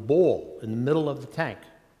into a ball in the middle of the tank.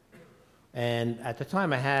 And at the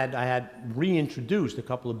time, I had reintroduced a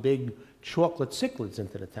couple of big chocolate cichlids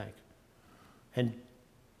into the tank. And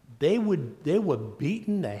they were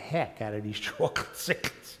beating the heck out of these chocolate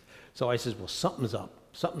cichlids. So I said, well, something's up.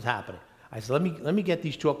 Something's happening. I said, let me get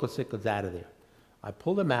these chocolate cichlids out of there. I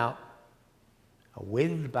pulled them out. I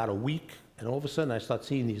waited about a week, and all of a sudden, I start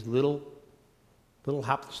seeing these little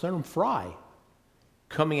Hoplosternum fry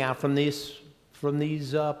coming out from these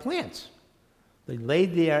plants. They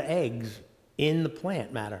laid their eggs in the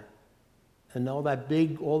plant matter, And all that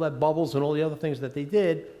bubbles and all the other things that they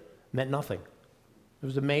did meant nothing. It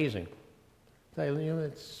was amazing.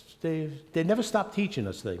 They never stopped teaching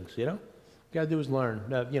us things, you know? You gotta do is learn,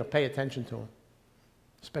 pay attention to them.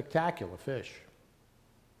 Spectacular fish.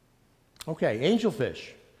 Okay, angelfish.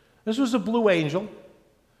 This was a blue angel,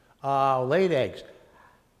 laid eggs.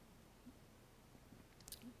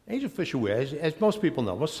 Angelfish are weird, as most people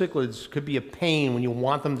know. Most cichlids could be a pain when you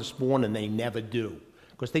want them to spawn and they never do.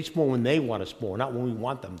 Because they spawn when they want to spawn, not when we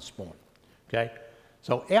want them to spawn, okay?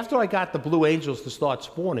 So after I got the blue angels to start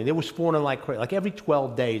spawning, they were spawning like crazy. Like every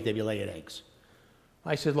 12 days, they'd be laying eggs.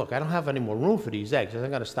 I said, look, I don't have any more room for these eggs.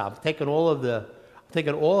 I'm gonna stop. I'm taking all of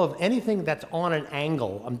anything that's on an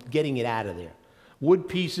angle, I'm getting it out of there. Wood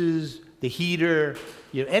pieces, the heater,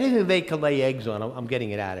 anything they can lay eggs on, I'm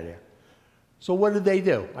getting it out of there. So what did they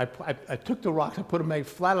do? I took the rocks, I put them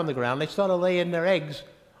flat on the ground. They started laying their eggs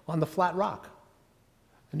on the flat rock.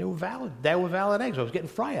 And they were valid. They were valid eggs. I was getting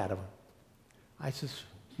fry out of them. I said,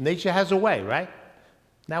 nature has a way, right?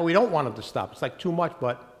 Now we don't want them to stop. It's like too much,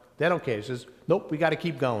 but they don't care. It says, nope, we got to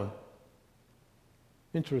keep going.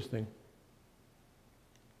 Interesting.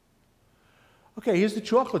 Okay, here's the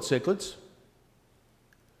chocolate cichlids.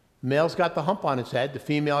 Male's got the hump on its head. The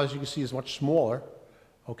female, as you can see, is much smaller.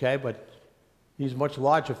 Okay, but these much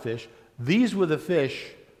larger fish. These were the fish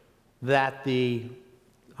that the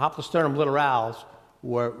Hoplosternum litorales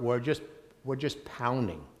were just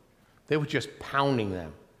pounding. They were just pounding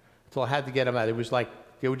them until I had to get them out. It was like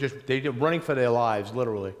they were running for their lives,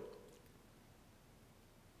 literally.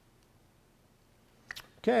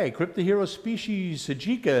 Okay, Cryptohero species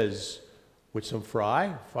Sajicas with some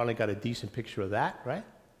fry. Finally got a decent picture of that, right?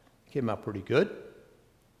 Came out pretty good.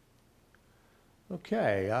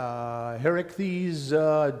 Okay, Heracles,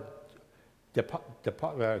 I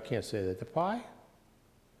can't say that,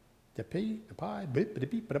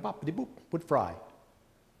 with fry.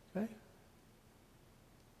 Okay.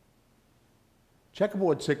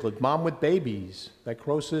 Checkerboard cichlid, mom with babies,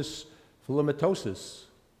 Dicrosis filamitosus.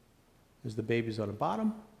 There's the babies on the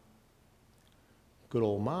bottom. Good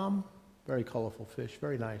old mom, very colorful fish,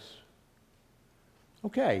 very nice.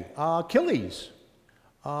 Okay, Achilles.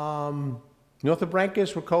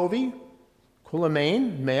 Northobranchus rakovi,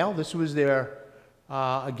 Quillamane, male. This was their,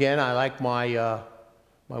 again, I like my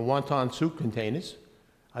wonton soup containers.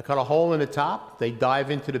 I cut a hole in the top. They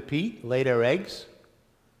dive into the peat, lay their eggs.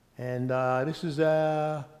 And this is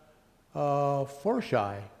a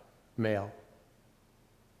Forshai male.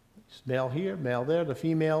 Male here, male there. The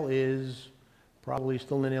female is probably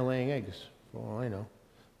still in there laying eggs, for all I know.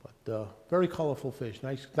 But very colorful fish,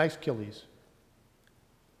 nice killies.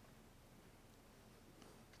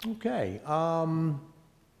 Okay,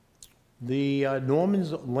 the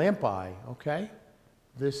Norman's lampi, okay?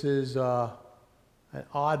 This is an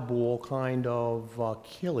oddball kind of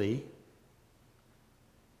killie.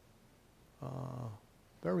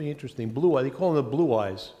 Very interesting, blue eye, they call them the blue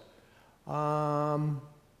eyes.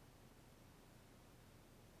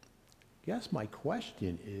 Guess my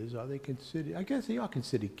question is, are they considered, I guess they are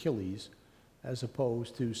considered killies as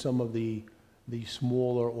opposed to some of the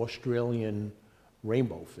smaller Australian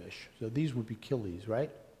rainbow fish. So these would be killies,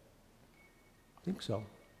 right? I think so.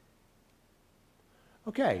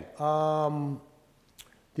 Okay,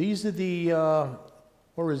 these are the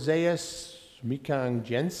Oryzaeus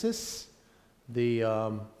mekongensis,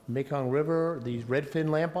 the Mekong River, these redfin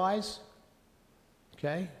lampeyes,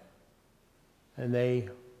 okay? And they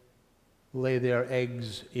lay their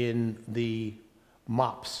eggs in the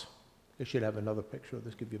mops. I should have another picture of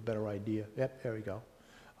this, give you a better idea. Yep, there we go.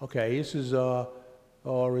 Okay, this is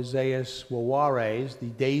Oryzaeus wawares, the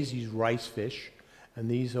Daisy's rice fish, and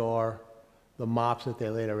these are the mops that they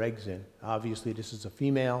lay their eggs in. Obviously, this is a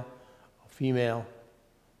female.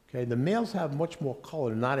 Okay, the males have much more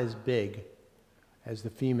color, not as big as the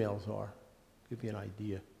females are. Give you an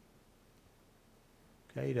idea.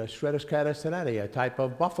 Okay, the Shreddus catastonati, a type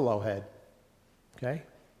of buffalo head. Okay.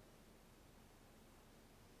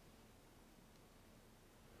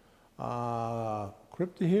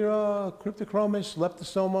 Cryptochromis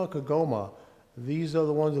leptosoma kagoma. These are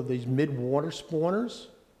the ones of these mid-water spawners.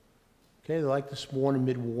 Okay, they like to spawn in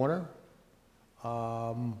mid-water.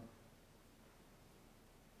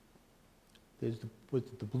 There's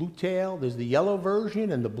the blue tail, there's the yellow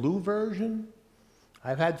version and the blue version.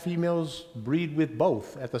 I've had females breed with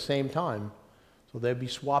both at the same time. So they'd be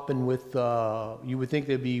swapping with, you would think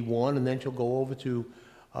there'd be one, and then she'll go over to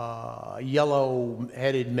a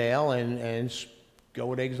yellow-headed male and go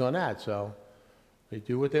with eggs on that. So they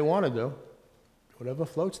do what they want to do, whatever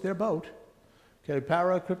floats their boat. Okay,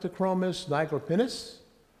 Paracryptochromis nigropinis.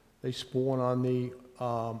 They spawn on the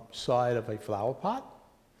side of a flower pot.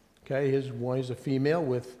 Okay, here's a female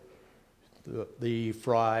with the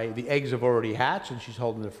fry. The eggs have already hatched, and she's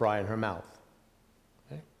holding the fry in her mouth.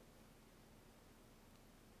 Okay,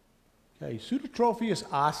 okay, Pseudotropheus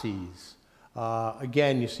osseus.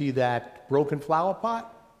 Again, you see that broken flower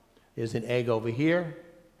pot? There's an egg over here.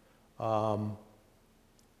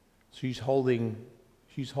 She's holding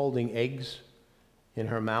eggs in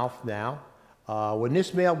her mouth now. When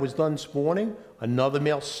this male was done spawning, another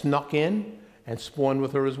male snuck in and spawned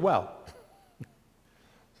with her as well.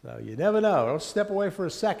 So you never know. Don't step away for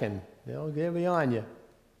a second. They'll get beyond you.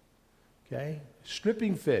 Okay?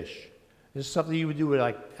 Stripping fish. This is something you would do with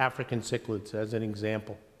like African cichlids as an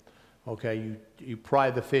example. Okay, you pry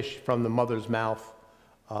the fish from the mother's mouth.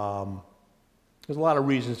 There's a lot of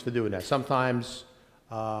reasons for doing that. Sometimes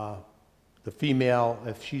the female,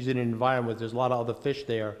 if she's in an environment where there's a lot of other fish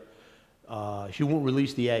there, she won't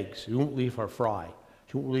release the eggs. She won't leave her fry.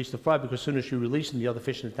 She won't release the fry because as soon as she releases them, the other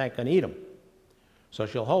fish in the tank can eat them. So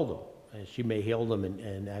she'll hold them. And she may hold them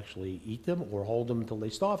and actually eat them or hold them until they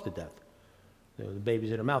starve to death. The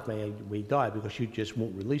babies in her mouth may die because she just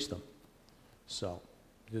won't release them. So,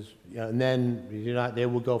 and then they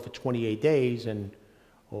will go for 28 days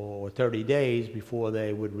or 30 days before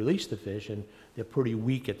they would release the fish, and they're pretty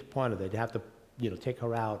weak at the point of it. They'd have to, take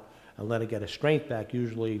her out and let her get her strength back,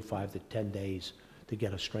 usually 5 to 10 days to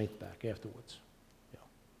get her strength back afterwards.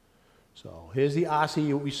 So here's the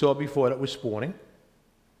Ossie we saw before that was spawning.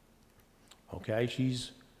 Okay,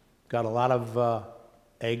 she's got a lot of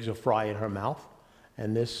eggs or fry in her mouth,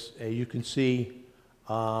 and this, you can see,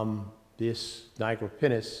 this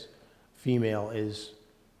Nigropinis female is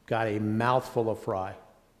got a mouthful of fry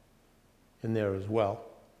in there as well.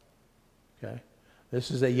 Okay,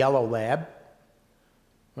 this is a yellow lab.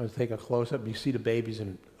 I'm going to take a close-up. You see the babies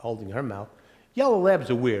and holding her mouth. Yellow labs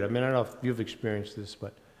are weird. I mean, I don't know if you've experienced this,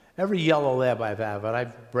 but every yellow lab I've had, and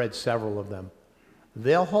I've bred several of them,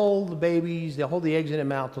 they'll hold the babies, they'll hold the eggs in their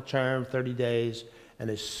mouth till term, 30 days, and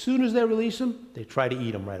as soon as they release them, they try to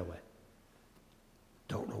eat them right away.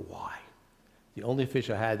 Don't know why. The only fish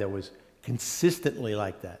I had that was consistently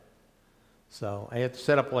like that. So I had to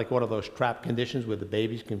set up like one of those trap conditions where the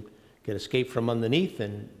babies can get escaped from underneath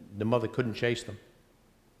and the mother couldn't chase them.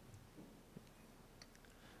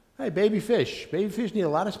 Hey, baby fish. Baby fish need a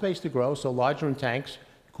lot of space to grow, so larger in tanks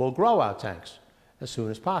called grow-out tanks as soon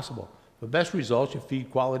as possible. For best results, you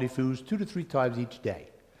feed quality foods 2 to 3 times each day,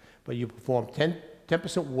 but you perform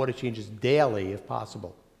 10% water changes daily if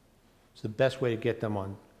possible. It's the best way to get them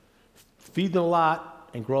on. Feed them a lot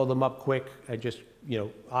and grow them up quick, and just,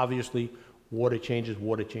 obviously, water changes,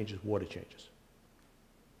 water changes, water changes.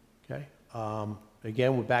 Okay?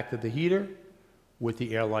 Again, we're back to the heater with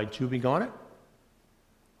the airline tubing on it.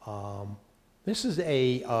 This is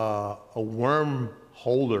a worm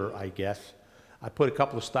holder, I guess. I put a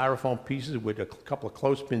couple of styrofoam pieces with a couple of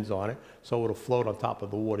clothespins on it so it'll float on top of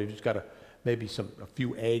the water. You just got maybe a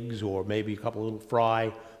few eggs or maybe a couple of little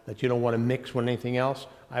fry that you don't want to mix with anything else.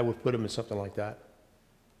 I would put them in something like that.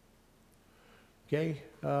 Okay,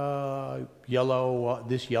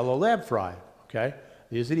 this yellow lab fry. Okay,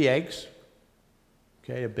 these are the eggs.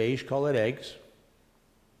 Okay, a beige colored eggs.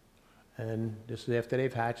 And this is after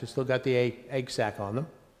they've hatched. They still got the egg sac on them.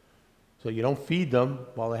 So you don't feed them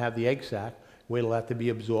while they have the egg sac. Wait till that to be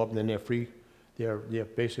absorbed, and then they're free. They're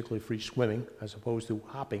basically free swimming as opposed to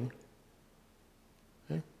hopping.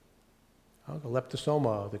 Okay. The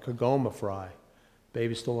leptosoma, the kagoma fry.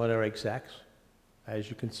 Baby's still in their egg sacs, as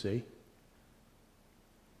you can see.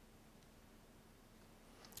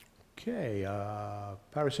 Okay,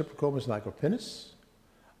 Parasiprocomus nigropinis.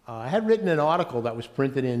 I had written an article that was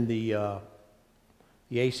printed in the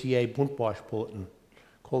ACA Buntbarsch Bulletin,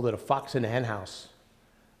 called it A Fox in the Hen House.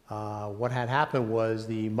 What had happened was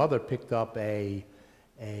the mother picked up a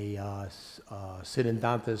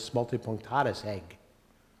Synodontis multipunctatus egg,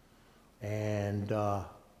 and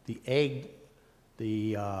the eggs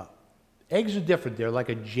are different. They're like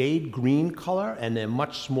a jade green color, and they're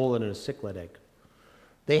much smaller than a cichlid egg.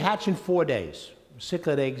 They hatch in 4 days.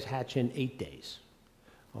 Cichlid eggs hatch in 8 days.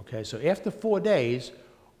 Okay, so after 4 days,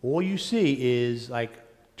 all you see is like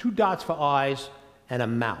 2 dots for eyes and a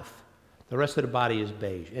mouth. The rest of the body is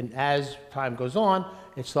beige. And as time goes on,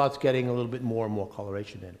 it starts getting a little bit more and more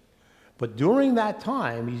coloration in it. But during that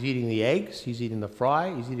time, he's eating the eggs, he's eating the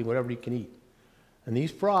fry, he's eating whatever he can eat. And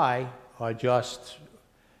these fry are just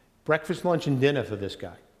breakfast, lunch, and dinner for this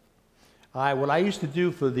guy. What I used to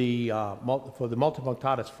do for the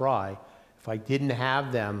multipunctatus fry, if I didn't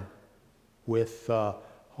have them with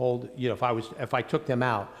if I took them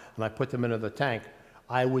out and I put them into the tank,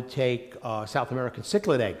 I would take South American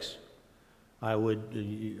cichlid eggs. I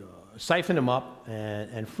would siphon them up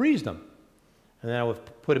and freeze them. And then I would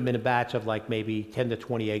put them in a batch of like maybe 10 to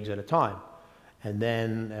 20 eggs at a time. And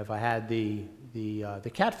then if I had the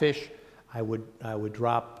catfish, I would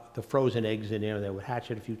drop the frozen eggs in there, and they would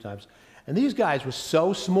hatch it a few times. And these guys were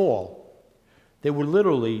so small, they would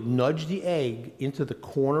literally nudge the egg into the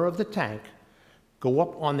corner of the tank, go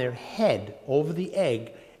up on their head over the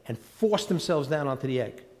egg, and force themselves down onto the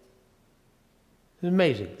egg. It's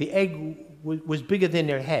amazing. The egg was bigger than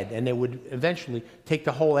their head, and they would eventually take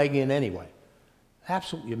the whole egg in anyway.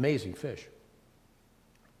 Absolutely amazing fish.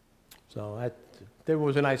 So that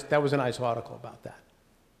was a nice article about that.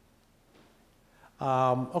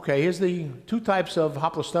 Okay, here's the two types of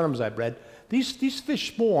Hoplosternums I've bred. These fish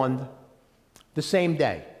spawned the same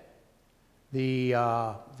day. The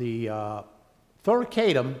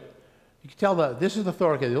Thoracatum, you can tell this is the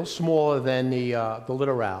Thoracatum, a little smaller than the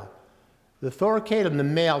littoral. The Thoracatum, the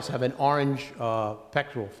males have an orange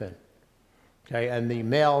pectoral fin. Okay, and the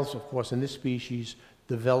males, of course, in this species,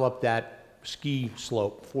 develop that ski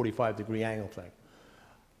slope, 45-degree angle thing.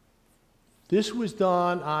 This was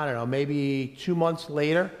done, I don't know, maybe 2 months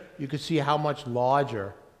later. You could see how much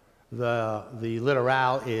larger the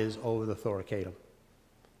littoral is over the Thoracatum.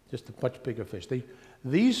 Just a much bigger fish.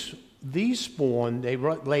 These spawn, they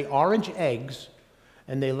lay orange eggs,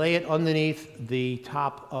 and they lay it underneath the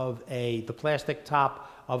top of the plastic top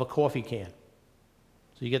of a coffee can.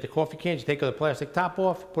 So you get the coffee can, you take the plastic top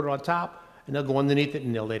off, put it on top, and they'll go underneath it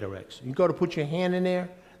and they'll lay their eggs. You go to put your hand in there,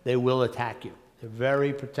 they will attack you. They're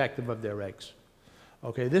very protective of their eggs.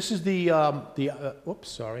 Okay, this is oops,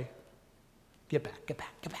 sorry. Get back.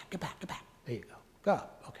 There you go. Go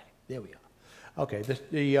up. Okay, there we are. Okay,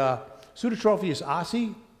 the Pseudotropheus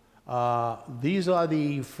ossi, these are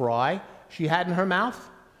the fry she had in her mouth.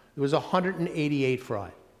 There was 188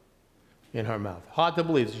 fry in her mouth. Hard to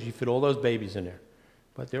believe that she fit all those babies in there.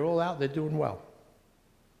 But they're all out, they're doing well.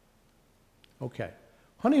 Okay,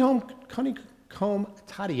 honeycomb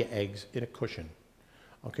tadia eggs in a cushion.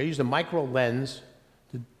 Okay, use a micro lens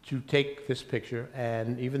to take this picture,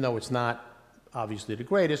 and even though it's not obviously the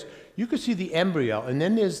greatest, you can see the embryo, and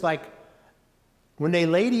then there's like, when they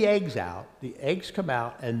lay the eggs out, the eggs come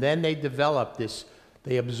out, and then they develop this,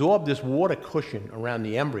 they absorb this water cushion around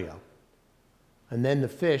the embryo. And then the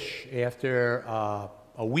fish, after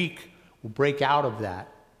a week, will break out of that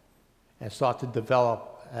and start to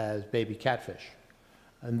develop as baby catfish.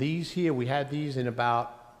 And these here, we had these in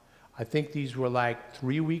about, I think these were like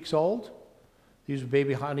 3 weeks old. These were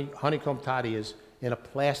baby honeycomb tadias in a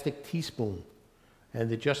plastic teaspoon. And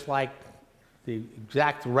they're just like the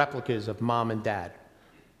exact replicas of mom and dad,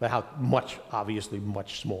 but how much, obviously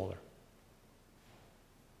much smaller.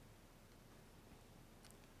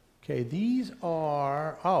 Okay, these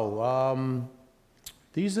are,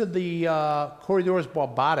 these are the Corydoras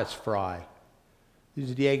barbatus fry.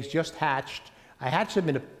 These are the eggs just hatched. I hatched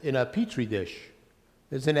them in a Petri dish.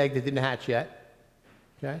 There's an egg that didn't hatch yet.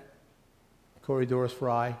 Okay, Corydoras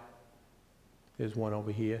fry. There's one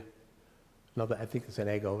over here. Another, I think there's an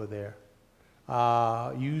egg over there.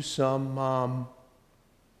 Use some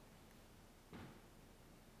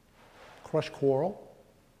crushed coral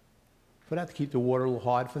for that to keep the water a little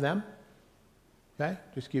hard for them. Okay,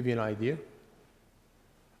 just give you an idea.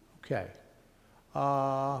 Okay.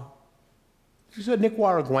 These are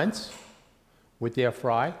Nicaraguenses with their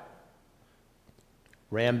fry.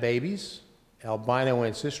 Ram babies, albino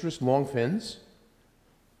ancestris, long fins.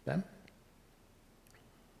 Them.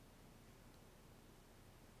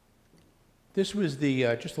 This was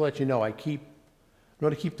the, just to let you know, in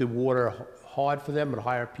order to keep the water hard for them at a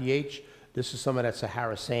higher pH, this is some of that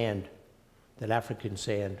Sahara sand, that African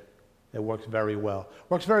sand, that works very well.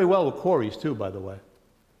 Works very well with cories too, by the way.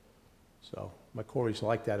 So my cories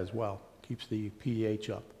like that as well. Keeps the pH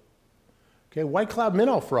up. Okay, white cloud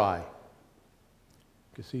minnow fry. You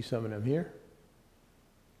can see some of them here.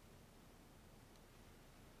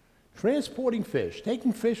 Transporting fish,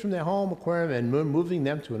 taking fish from their home aquarium and moving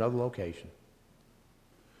them to another location.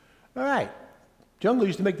 All right, Jungle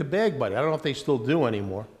used to make the bag buddy. I don't know if they still do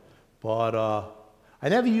anymore, but I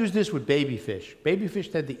never used this with baby fish. Baby fish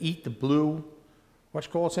tend to eat the blue,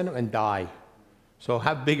 what's in them, and die. So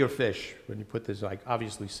have bigger fish when you put this, like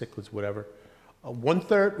obviously cichlids, whatever.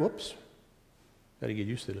 1/3, whoops, gotta get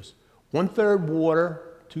used to this. 1/3 water,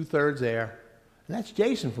 2/3 air. And that's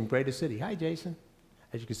Jason from Greater City. Hi, Jason.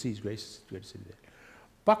 As you can see, he's Greater City there.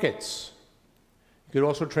 Buckets. You could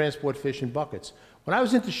also transport fish in buckets. When I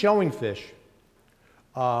was into showing fish,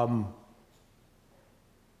 one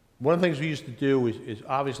of the things we used to do is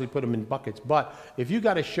obviously put them in buckets. But if you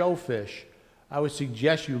got a show fish, I would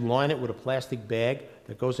suggest you line it with a plastic bag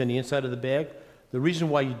that goes in the inside of the bag. The reason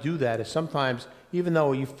why you do that is sometimes, even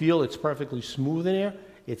though you feel it's perfectly smooth in there,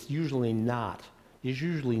 it's usually not. There's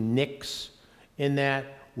usually nicks in that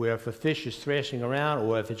where if a fish is thrashing around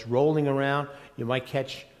or if it's rolling around, you might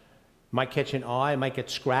catch an eye, might get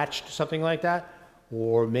scratched, something like that,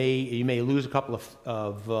 or you may lose a couple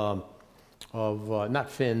of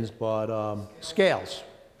not fins, but scales.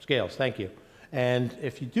 Scales, thank you. And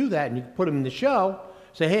if you do that and you put him in the show,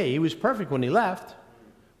 say, hey, he was perfect when he left,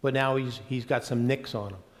 but now he's got some nicks on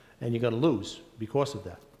him, and you're going to lose because of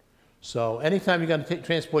that. So anytime you're going to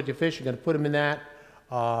transport your fish, you're going to put them in that.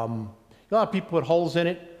 A lot of people put holes in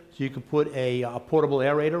it, so you can put a portable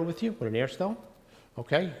aerator with you, with an air stone.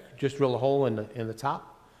 Okay, just drill a hole in the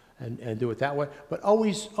top and do it that way. But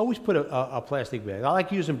always put a plastic bag. I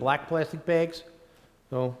like using black plastic bags.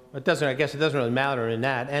 So I guess it doesn't really matter in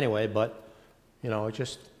that anyway, but you know, it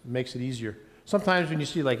just makes it easier. Sometimes when you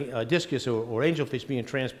see like a discus or angelfish being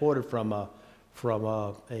transported from a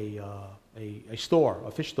store,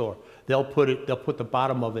 a fish store, they'll put the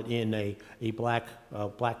bottom of it in a black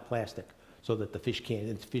plastic so that the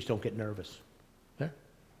fish don't get nervous.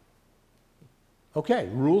 Okay,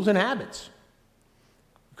 rules and habits.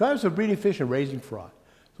 Because of breeding fish and raising fry.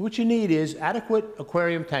 So what you need is adequate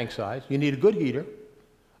aquarium tank size. You need a good heater,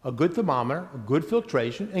 a good thermometer, a good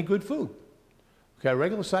filtration, and good food. Okay, a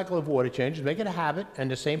regular cycle of water changes, make it a habit,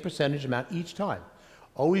 and the same percentage amount each time.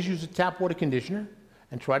 Always use a tap water conditioner,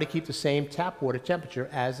 and try to keep the same tap water temperature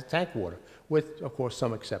as the tank water, with, of course,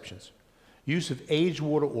 some exceptions. Use of aged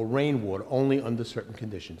water or rainwater only under certain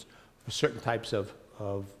conditions, for certain types of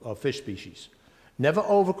fish species. Never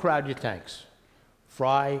overcrowd your tanks.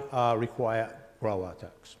 Fry require grow-out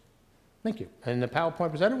tanks. Thank you. And the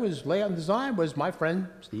PowerPoint presenter layout and design was my friend,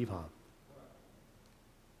 Steve Hahn.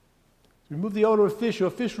 Remove the odor of fish or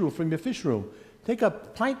fish room from your fish room. Take a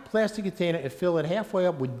pint plastic container and fill it halfway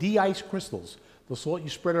up with de-ice crystals. The salt you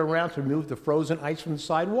spread it around to remove the frozen ice from the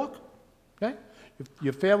sidewalk. Okay?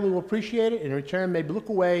 Your family will appreciate it. In return, maybe look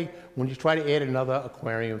away when you try to add another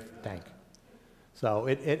aquarium tank. So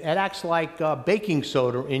it acts like baking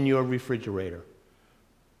soda in your refrigerator.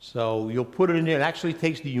 So you'll put it in there. It actually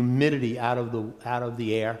takes the humidity out of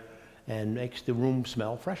the air and makes the room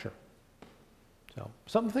smell fresher. So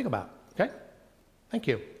something to think about. Okay? Thank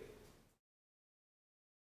you.